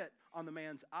spit on the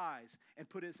man's eyes and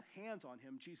put his hands on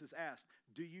him, Jesus asked,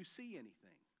 do you see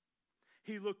anything?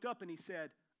 He looked up and he said,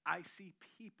 I see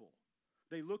people.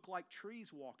 They look like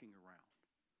trees walking around.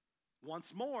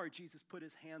 Once more, Jesus put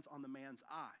his hands on the man's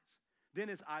eyes. Then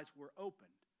his eyes were opened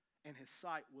and his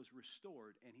sight was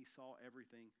restored and he saw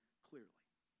everything clearly.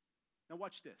 Now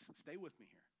watch this. Stay with me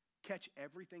here. Catch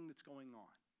everything that's going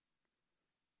on.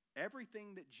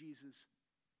 Everything that Jesus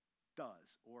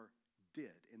does or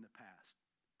did in the past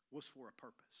was for a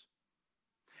purpose.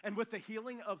 And with the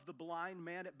healing of the blind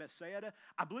man at Bethsaida,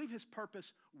 I believe his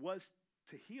purpose was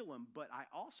to heal him, but I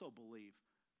also believe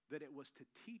that it was to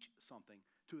teach something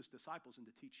to his disciples and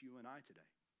to teach you and I today.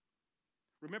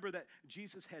 Remember that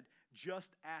Jesus had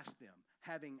just asked them,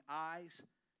 having eyes,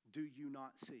 do you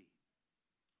not see?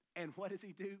 And what does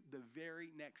he do? The very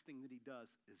next thing that he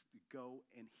does is to go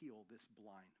and heal this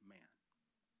blind man.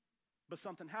 But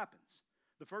something happens.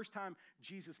 The first time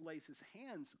Jesus lays his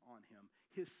hands on him,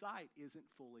 his sight isn't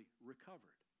fully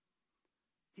recovered.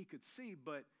 He could see,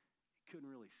 but he couldn't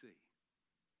really see.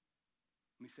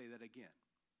 Let me say that again.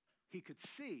 He could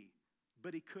see,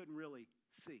 but he couldn't really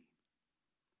see.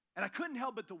 And I couldn't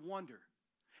help but to wonder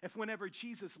if whenever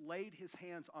Jesus laid his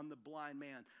hands on the blind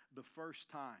man the first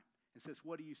time and says,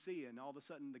 "What do you see?" And all of a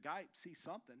sudden the guy sees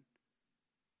something,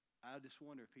 I just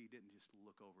wonder if he didn't just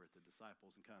look over at the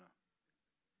disciples and kind of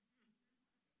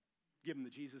give him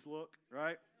the Jesus look,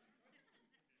 right?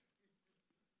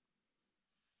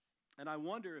 And I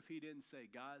wonder if he didn't say,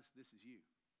 "Guys, this is you.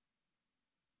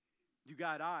 You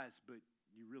got eyes, but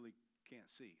you really can't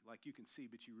see. Like you can see,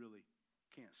 but you really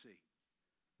can't see.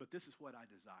 But this is what I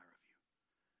desire of you."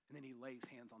 And then he lays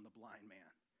hands on the blind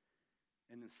man.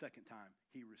 And then the second time,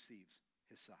 he receives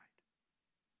his sight.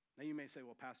 Now you may say,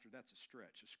 "Well, Pastor, that's a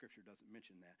stretch. The scripture doesn't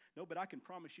mention that." No, but I can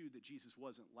promise you that Jesus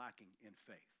wasn't lacking in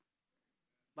faith.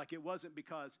 Like it wasn't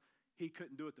because he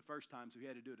couldn't do it the first time, so he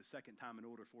had to do it a second time in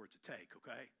order for it to take,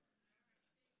 okay?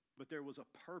 But there was a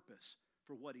purpose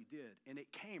for what he did. And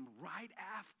it came right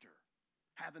after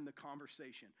having the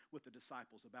conversation with the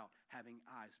disciples about having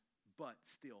eyes, but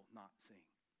still not seeing.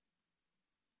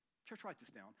 Church, write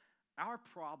this down. Our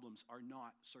problems are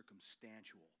not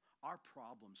circumstantial. Our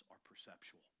problems are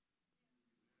perceptual.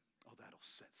 Oh, that'll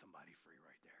set somebody free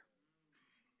right there.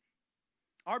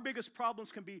 Our biggest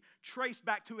problems can be traced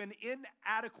back to an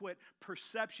inadequate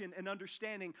perception and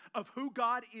understanding of who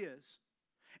God is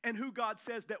and who God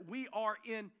says that we are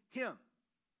in him.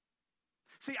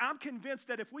 See, I'm convinced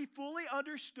that if we fully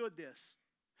understood this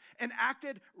and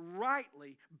acted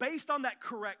rightly based on that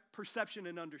correct perception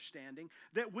and understanding,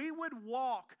 that we would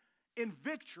walk in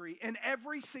victory in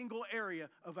every single area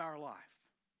of our life.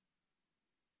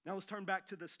 Now let's turn back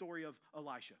to the story of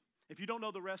Elisha. If you don't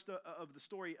know the rest of the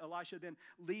story, Elisha then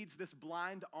leads this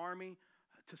blind army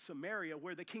to Samaria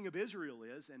where the king of Israel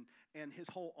is and his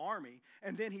whole army.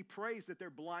 And then he prays that their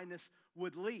blindness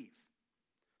would leave.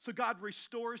 So God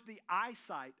restores the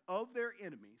eyesight of their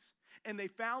enemies, and they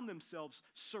found themselves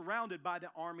surrounded by the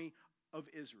army of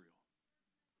Israel.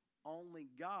 Only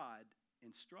God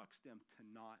instructs them to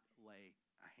not lay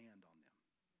a hand on them.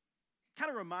 Kind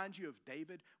of reminds you of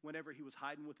David whenever he was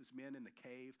hiding with his men in the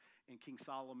cave, and King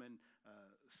Solomon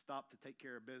stopped to take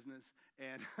care of business,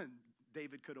 and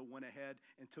David could have went ahead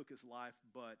and took his life,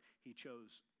 but he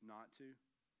chose not to.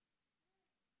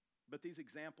 But these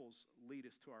examples lead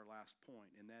us to our last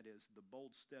point, and that is the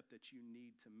bold step that you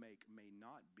need to make may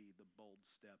not be the bold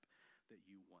step that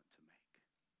you want to make.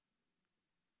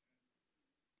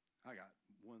 I got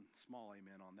one small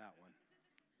amen on that one.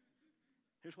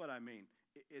 Here's what I mean.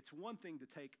 It's one thing to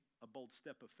take a bold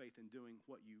step of faith in doing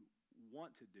what you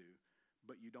want to do,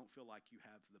 but you don't feel like you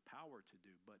have the power to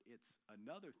do. But it's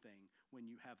another thing when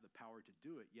you have the power to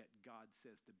do it, yet God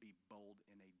says to be bold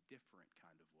in a different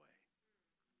kind of way.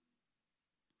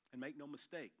 And make no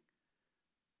mistake,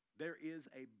 there is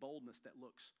a boldness that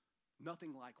looks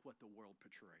nothing like what the world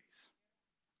portrays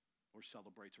or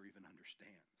celebrates or even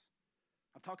understands.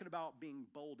 I'm talking about being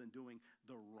bold and doing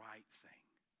the right thing.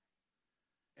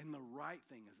 And the right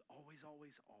thing is always,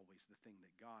 always, always the thing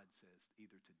that God says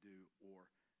either to do or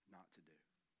not to do.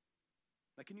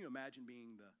 Like, can you imagine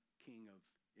being the king of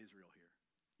Israel here?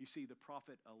 You see the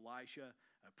prophet Elisha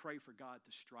pray for God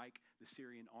to strike the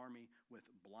Syrian army with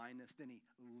blindness. Then he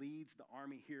leads the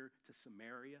army here to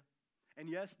Samaria. And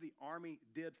yes, the army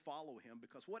did follow him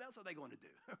because what else are they going to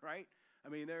do, right? I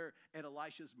mean, they're at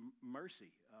Elisha's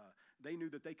mercy. They knew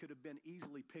that they could have been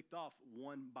easily picked off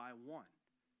one by one.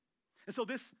 And so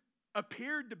this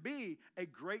appeared to be a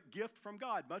great gift from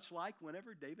God, much like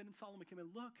whenever David and Solomon came in.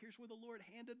 Look, here's where the Lord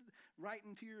handed right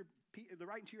into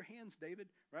your hands, David,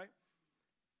 right?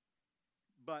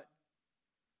 But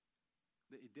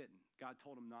it didn't. God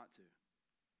told him not to.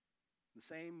 The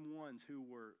same ones who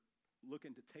were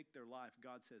looking to take their life,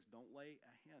 God says, don't lay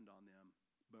a hand on them,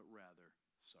 but rather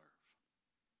serve.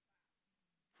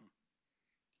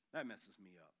 That messes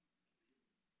me up.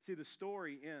 See, the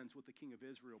story ends with the king of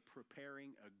Israel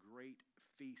preparing a great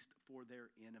feast for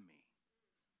their enemy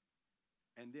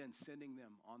and then sending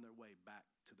them on their way back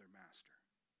to their master.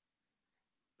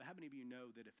 But how many of you know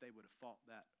that if they would have fought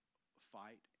that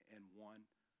fight and won,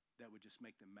 that would just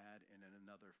make them mad and then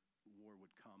another war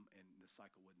would come and the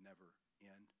cycle would never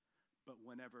end? But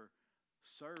whenever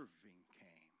serving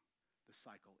came, the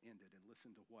cycle ended. And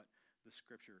listen to what the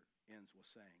scripture ends with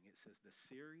saying. It says, the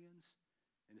Syrians,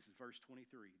 and this is verse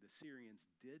 23, the Syrians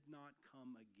did not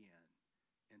come again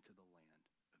into the land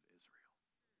of Israel.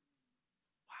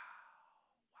 Wow,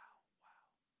 wow, wow.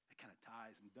 That kind of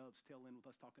ties and dovetails in with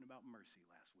us talking about mercy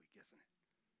last week, isn't it?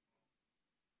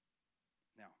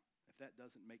 Now, if that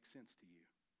doesn't make sense to you,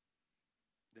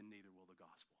 then neither will the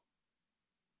gospel.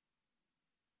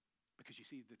 Because you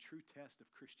see, the true test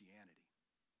of Christianity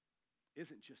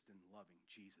isn't just in loving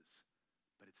Jesus,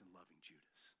 but it's in loving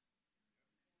Judas.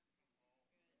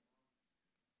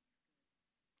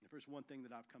 If there's one thing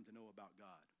that I've come to know about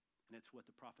God, and it's what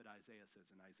the prophet Isaiah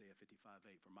says in Isaiah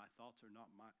 55:8, "For my thoughts are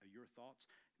not your thoughts,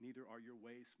 neither are your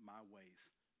ways my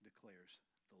ways, declares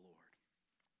the Lord."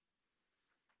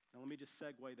 Now let me just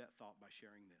segue that thought by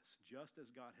sharing this. Just as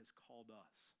God has called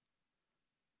us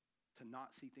to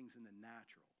not see things in the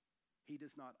natural, he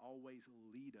does not always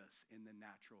lead us in the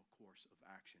natural course of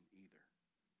action either.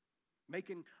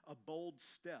 Making a bold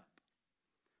step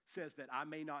says that I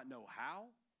may not know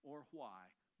how or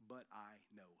why, but I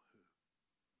know who.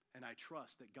 And I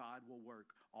trust that God will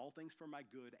work all things for my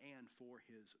good and for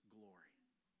his glory.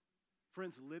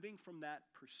 Friends, living from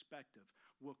that perspective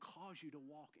will cause you to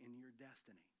walk in your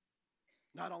destiny.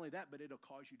 Not only that, but it'll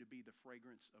cause you to be the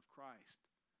fragrance of Christ,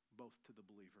 both to the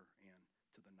believer and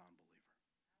to the non-believer.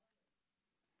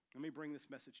 Let me bring this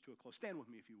message to a close. Stand with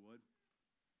me if you would.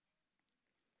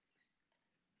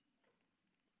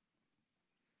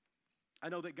 I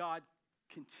know that God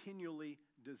continually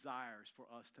desires for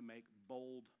us to make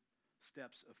bold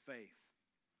steps of faith.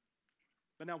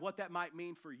 But now what that might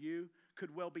mean for you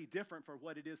could well be different for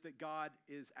what it is that God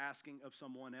is asking of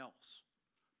someone else.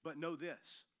 But know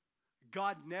this,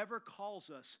 God never calls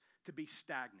us to be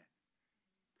stagnant.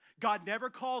 God never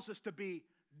calls us to be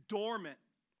dormant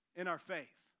in our faith.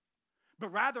 But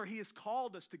rather, he has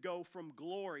called us to go from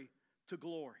glory to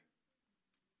glory.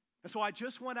 And so I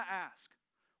just want to ask,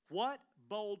 what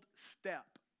bold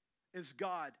step is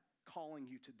God calling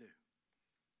you to do?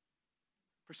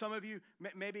 For some of you,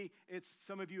 maybe it's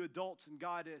some of you adults and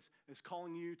God is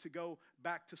calling you to go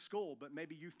back to school, but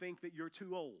maybe you think that you're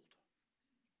too old.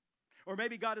 Or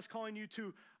maybe God is calling you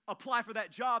to apply for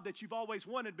that job that you've always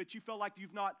wanted, but you feel like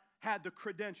you've not had the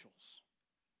credentials.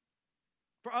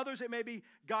 For others, it may be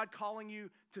God calling you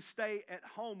to stay at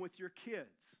home with your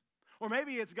kids. Or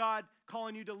maybe it's God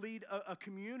calling you to lead a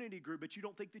community group, but you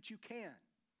don't think that you can.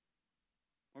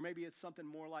 Or maybe it's something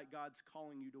more like God's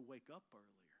calling you to wake up earlier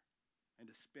and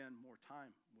to spend more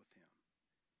time with him.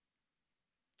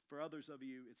 For others of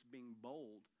you, it's being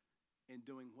bold in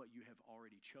doing what you have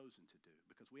already chosen to do.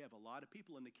 Because we have a lot of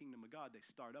people in the kingdom of God, they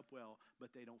start up well,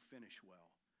 but they don't finish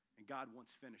well. And God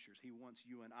wants finishers. He wants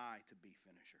you and I to be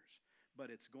finishers. But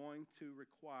it's going to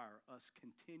require us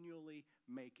continually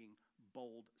making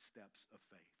bold steps of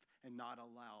faith and not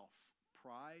allow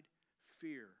pride,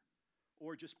 fear,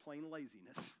 or just plain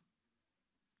laziness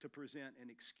to present an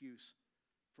excuse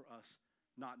for us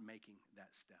not making that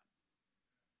step.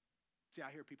 See,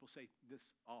 I hear people say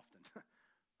this often.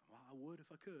 Well, I would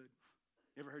if I could.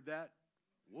 You ever heard that?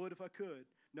 Would if I could.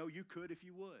 No, you could if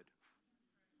you would.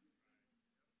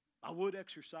 I would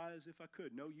exercise if I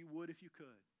could. No, you would if you could.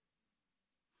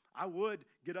 I would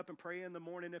get up and pray in the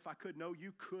morning if I could. No,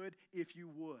 you could if you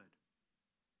would.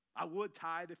 I would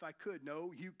tithe if I could.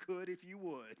 No, you could if you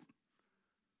would.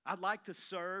 I'd like to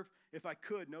serve if I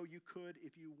could. No, you could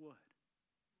if you would.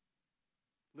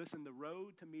 Listen, the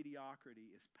road to mediocrity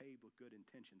is paved with good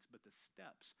intentions, but the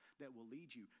steps that will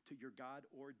lead you to your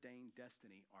God-ordained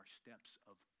destiny are steps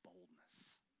of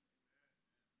boldness.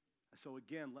 So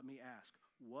again, let me ask,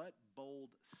 what bold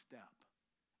step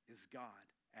is God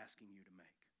asking you to make?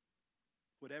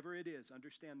 Whatever it is,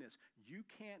 understand this. You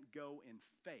can't go in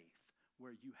faith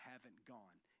where you haven't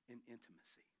gone in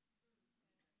intimacy.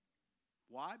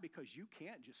 Why? Because you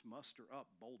can't just muster up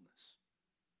boldness.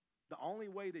 The only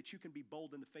way that you can be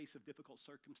bold in the face of difficult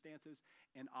circumstances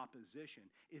and opposition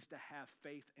is to have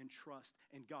faith and trust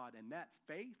in God. And that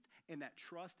faith and that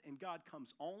trust in God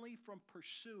comes only from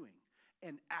pursuing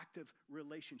an active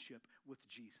relationship with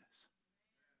Jesus.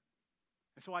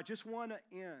 And so I just want to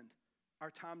end our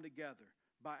time together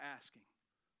by asking,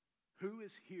 who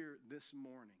is here this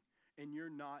morning and you're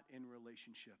not in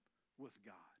relationship with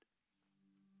God?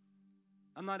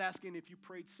 I'm not asking if you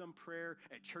prayed some prayer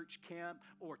at church camp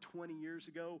or 20 years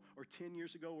ago or 10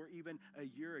 years ago or even a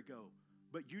year ago,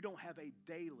 but you don't have a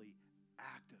daily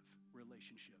active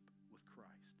relationship with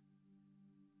Christ.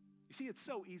 You see, it's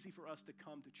so easy for us to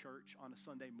come to church on a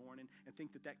Sunday morning and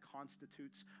think that that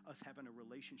constitutes us having a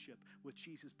relationship with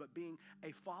Jesus, but being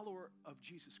a follower of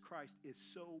Jesus Christ is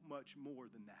so much more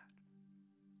than that.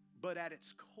 But at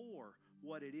its core,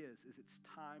 what it is it's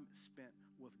time spent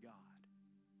with God.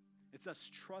 It's us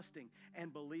trusting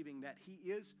and believing that he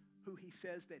is who he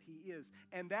says that he is,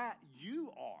 and that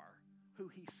you are who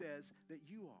he says that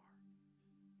you are.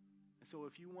 And so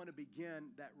if you want to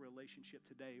begin that relationship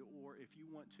today, or if you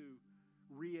want to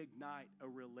reignite a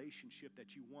relationship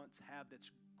that you once have that's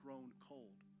grown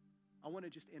cold. I want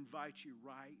to just invite you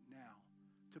right now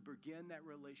to begin that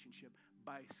relationship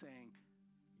by saying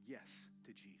yes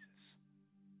to Jesus.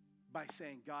 By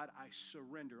saying, God, I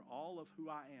surrender all of who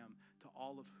I am to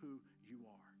all of who you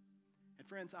are. And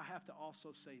friends, I have to also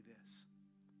say this.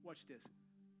 Watch this.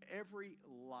 Every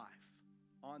life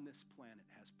on this planet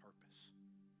has purpose.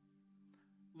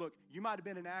 Look, you might have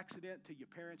been an accident to your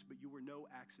parents, but you were no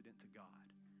accident to God.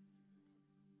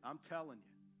 I'm telling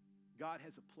you, God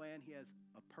has a plan. He has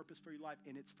a purpose for your life,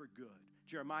 and it's for good.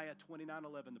 Jeremiah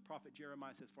 29:11, the prophet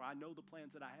Jeremiah says, for I know the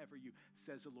plans that I have for you,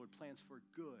 says the Lord, plans for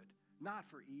good, not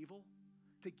for evil,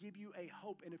 to give you a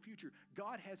hope and a future.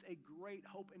 God has a great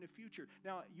hope and a future.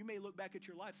 Now, you may look back at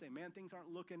your life saying, man, things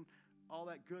aren't looking all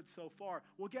that good so far.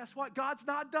 Well, guess what? God's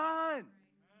not done.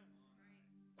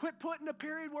 Quit putting a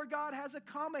period where God has a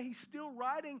comma. He's still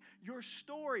writing your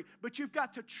story, but you've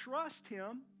got to trust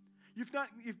him. You've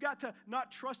got to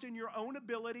not trust in your own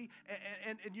ability,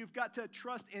 and you've got to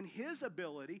trust in his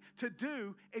ability to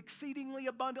do exceedingly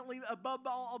abundantly above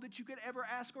all that you could ever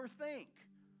ask or think,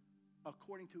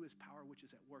 according to his power which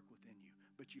is at work within you.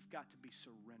 But you've got to be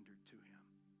surrendered to him.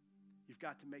 You've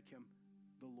got to make him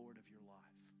the Lord of your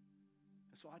life.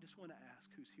 And so I just want to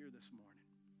ask who's here this morning,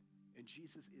 and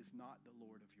Jesus is not the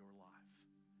Lord of your life.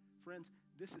 Friends,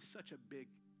 this is such a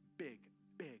big, big,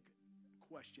 big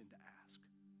question to ask.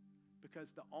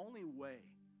 Because the only way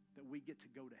that we get to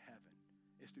go to heaven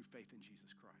is through faith in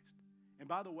Jesus Christ. And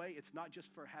by the way, it's not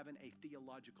just for having a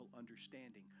theological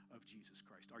understanding of Jesus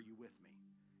Christ. Are you with me?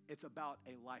 It's about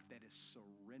a life that is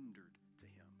surrendered to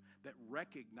him, that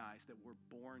recognize that we're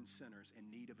born sinners in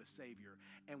need of a Savior,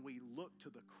 and we look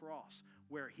to the cross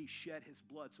where he shed his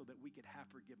blood so that we could have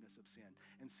forgiveness of sin,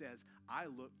 and says, I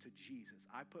look to Jesus.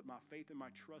 I put my faith and my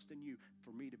trust in you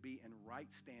for me to be in right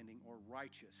standing or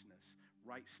righteousness,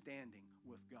 right standing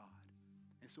with God.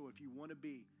 And so if you want to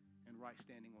be in right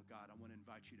standing with God, I want to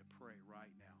invite you to pray right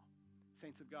now.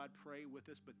 Saints of God, pray with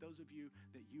us. But those of you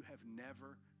that you have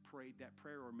never prayed that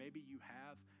prayer, or maybe you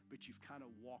have, but you've kind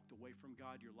of walked away from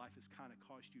God, your life has kind of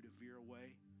caused you to veer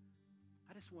away,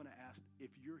 I just want to ask, if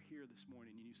you're here this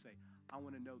morning and you say, I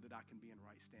want to know that I can be in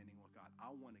right standing with God, I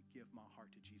want to give my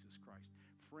heart to Jesus Christ,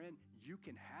 friend, you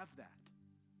can have that.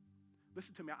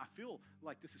 Listen to me, I feel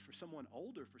like this is for someone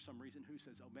older for some reason who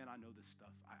says, oh man, I know this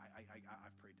stuff.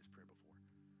 I've prayed this prayer before.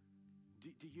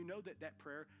 Do you know that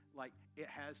prayer, like, it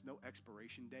has no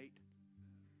expiration date?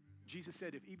 Jesus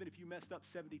said, even if you messed up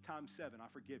 70 times 7, I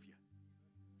forgive you.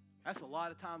 That's a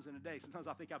lot of times in a day. Sometimes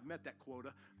I think I've met that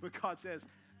quota, but God says,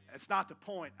 it's not the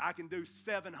point. I can do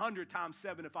 700 times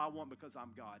 7 if I want, because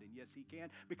I'm God. And yes, he can,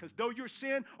 because though your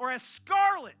sin are as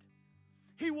scarlet,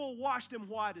 he will wash them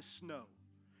white as snow.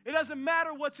 It doesn't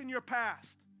matter what's in your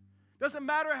past. It doesn't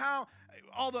matter how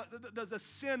all the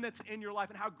sin that's in your life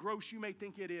and how gross you may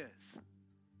think it is.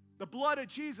 The blood of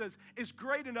Jesus is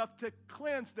great enough to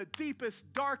cleanse the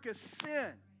deepest, darkest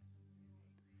sin.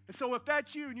 And so if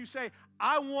that's you and you say,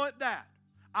 I want that,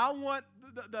 I want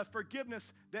the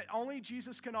forgiveness that only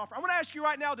Jesus can offer, I want to ask you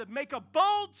right now to make a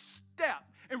bold step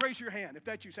and raise your hand. If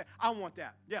that's you, say, I want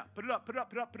that. Yeah, put it up, put it up,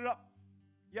 put it up, put it up.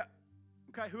 Yeah.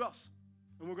 Okay, who else?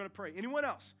 And we're going to pray. Anyone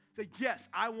else? Say, yes,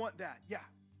 I want that. Yeah.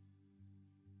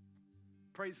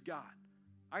 Praise God.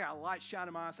 I got a light shining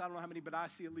in my eyes. I don't know how many, but I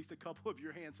see at least a couple of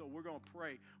your hands. So we're going to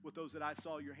pray with those that I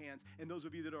saw your hands, and those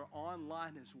of you that are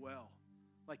online as well.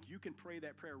 Like, you can pray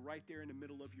that prayer right there in the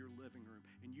middle of your living room,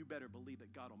 and you better believe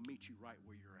that God will meet you right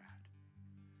where you're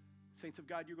at. Saints of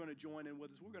God, you're going to join in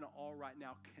with us. We're going to all right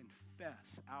now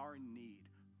confess our need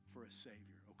for a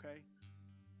Savior, okay?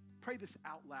 Pray this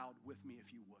out loud with me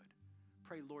if you would.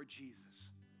 Pray, Lord Jesus,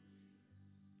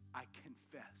 I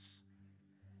confess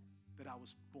that I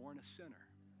was born a sinner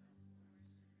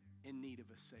in need of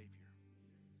a Savior.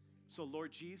 So,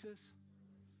 Lord Jesus,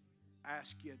 I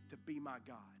ask you to be my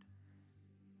God,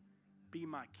 be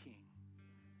my King.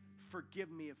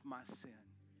 Forgive me of my sin.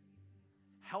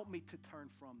 Help me to turn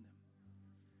from them.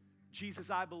 Jesus,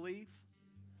 I believe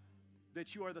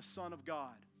that you are the Son of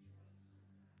God,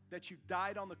 that you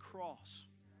died on the cross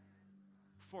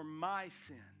for my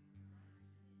sin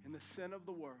and the sin of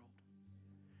the world.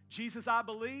 Jesus, I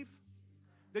believe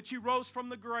that you rose from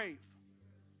the grave,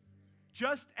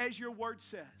 just as your word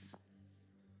says.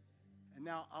 And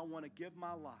now I want to give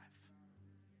my life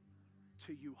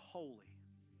to you wholly,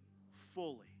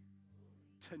 fully,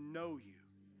 to know you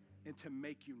and to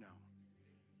make you known.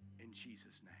 In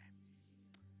Jesus'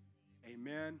 name.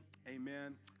 Amen,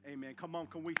 amen, amen. Come on,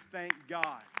 can we thank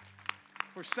God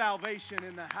for salvation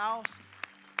in the house?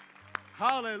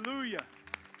 Hallelujah.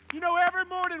 You know, every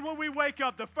morning when we wake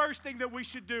up, the first thing that we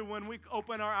should do when we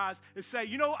open our eyes is say,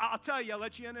 you know, I'll tell you, I'll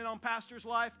let you in on Pastor's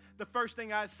life. The first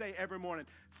thing I say every morning,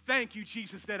 thank you,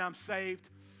 Jesus, that I'm saved.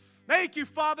 Thank you,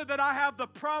 Father, that I have the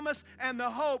promise and the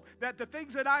hope that the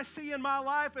things that I see in my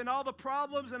life and all the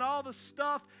problems and all the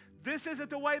stuff, this isn't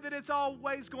the way that it's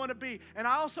always going to be. And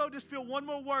I also just feel one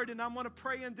more word, and I'm going to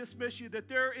pray and dismiss you, that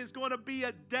there is going to be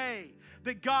a day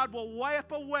that God will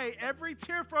wipe away every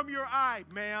tear from your eye,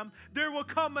 ma'am. There will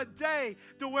come a day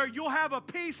to where you'll have a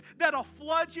peace that'll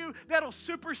flood you, that'll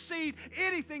supersede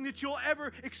anything that you'll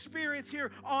ever experience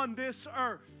here on this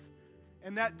earth.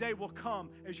 And that day will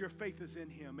come as your faith is in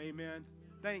Him. Amen.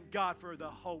 Thank God for the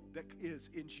hope that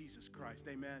is in Jesus Christ.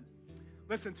 Amen.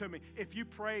 Listen to me. If you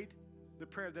prayed the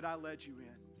prayer that I led you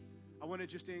in, I want to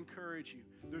just encourage you.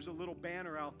 There's a little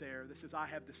banner out there that says, I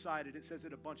have decided. It says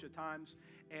it a bunch of times.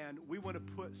 And we want to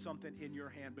put something in your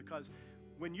hand, because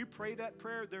when you pray that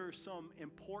prayer, there are some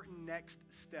important next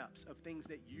steps of things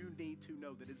that you need to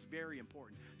know that is very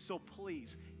important. So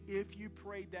please, if you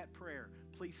prayed that prayer,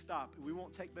 please stop. We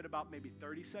won't take but about maybe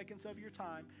 30 seconds of your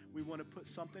time. We want to put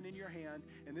something in your hand.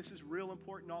 And this is real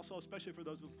important also, especially for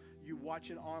those of you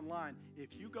watching online.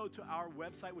 If you go to our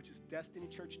website, which is Destiny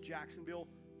Church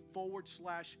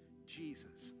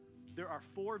Jacksonville/Jesus, there are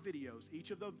 4 videos.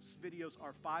 Each of those videos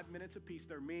are 5 minutes apiece.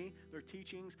 They're me, they're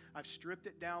teachings. I've stripped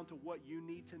it down to what you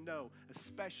need to know,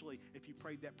 especially if you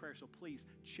prayed that prayer. So please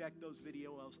check those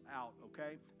videos out,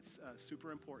 okay? It's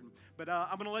super important. But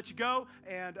I'm going to let you go,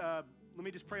 and let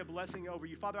me just pray a blessing over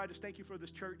you. Father, I just thank you for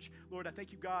this church. Lord, I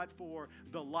thank you, God, for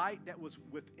the light that was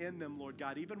within them, Lord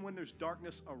God. Even when there's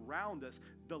darkness around us,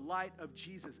 the light of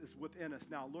Jesus is within us.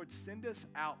 Now, Lord, send us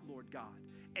out, Lord God,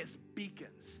 as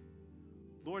beacons.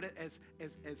 Lord, as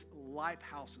life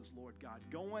houses, Lord God,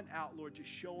 going out, Lord, just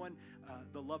showing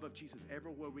the love of Jesus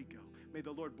everywhere we go. May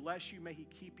the Lord bless you. May He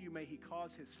keep you. May He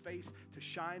cause His face to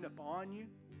shine upon you.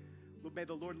 May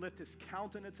the Lord lift His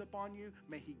countenance upon you.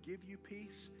 May He give you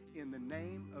peace in the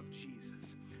name of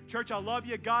Jesus. Church, I love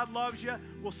you. God loves you.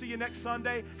 We'll see you next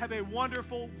Sunday. Have a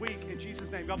wonderful week in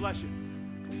Jesus' name. God bless you.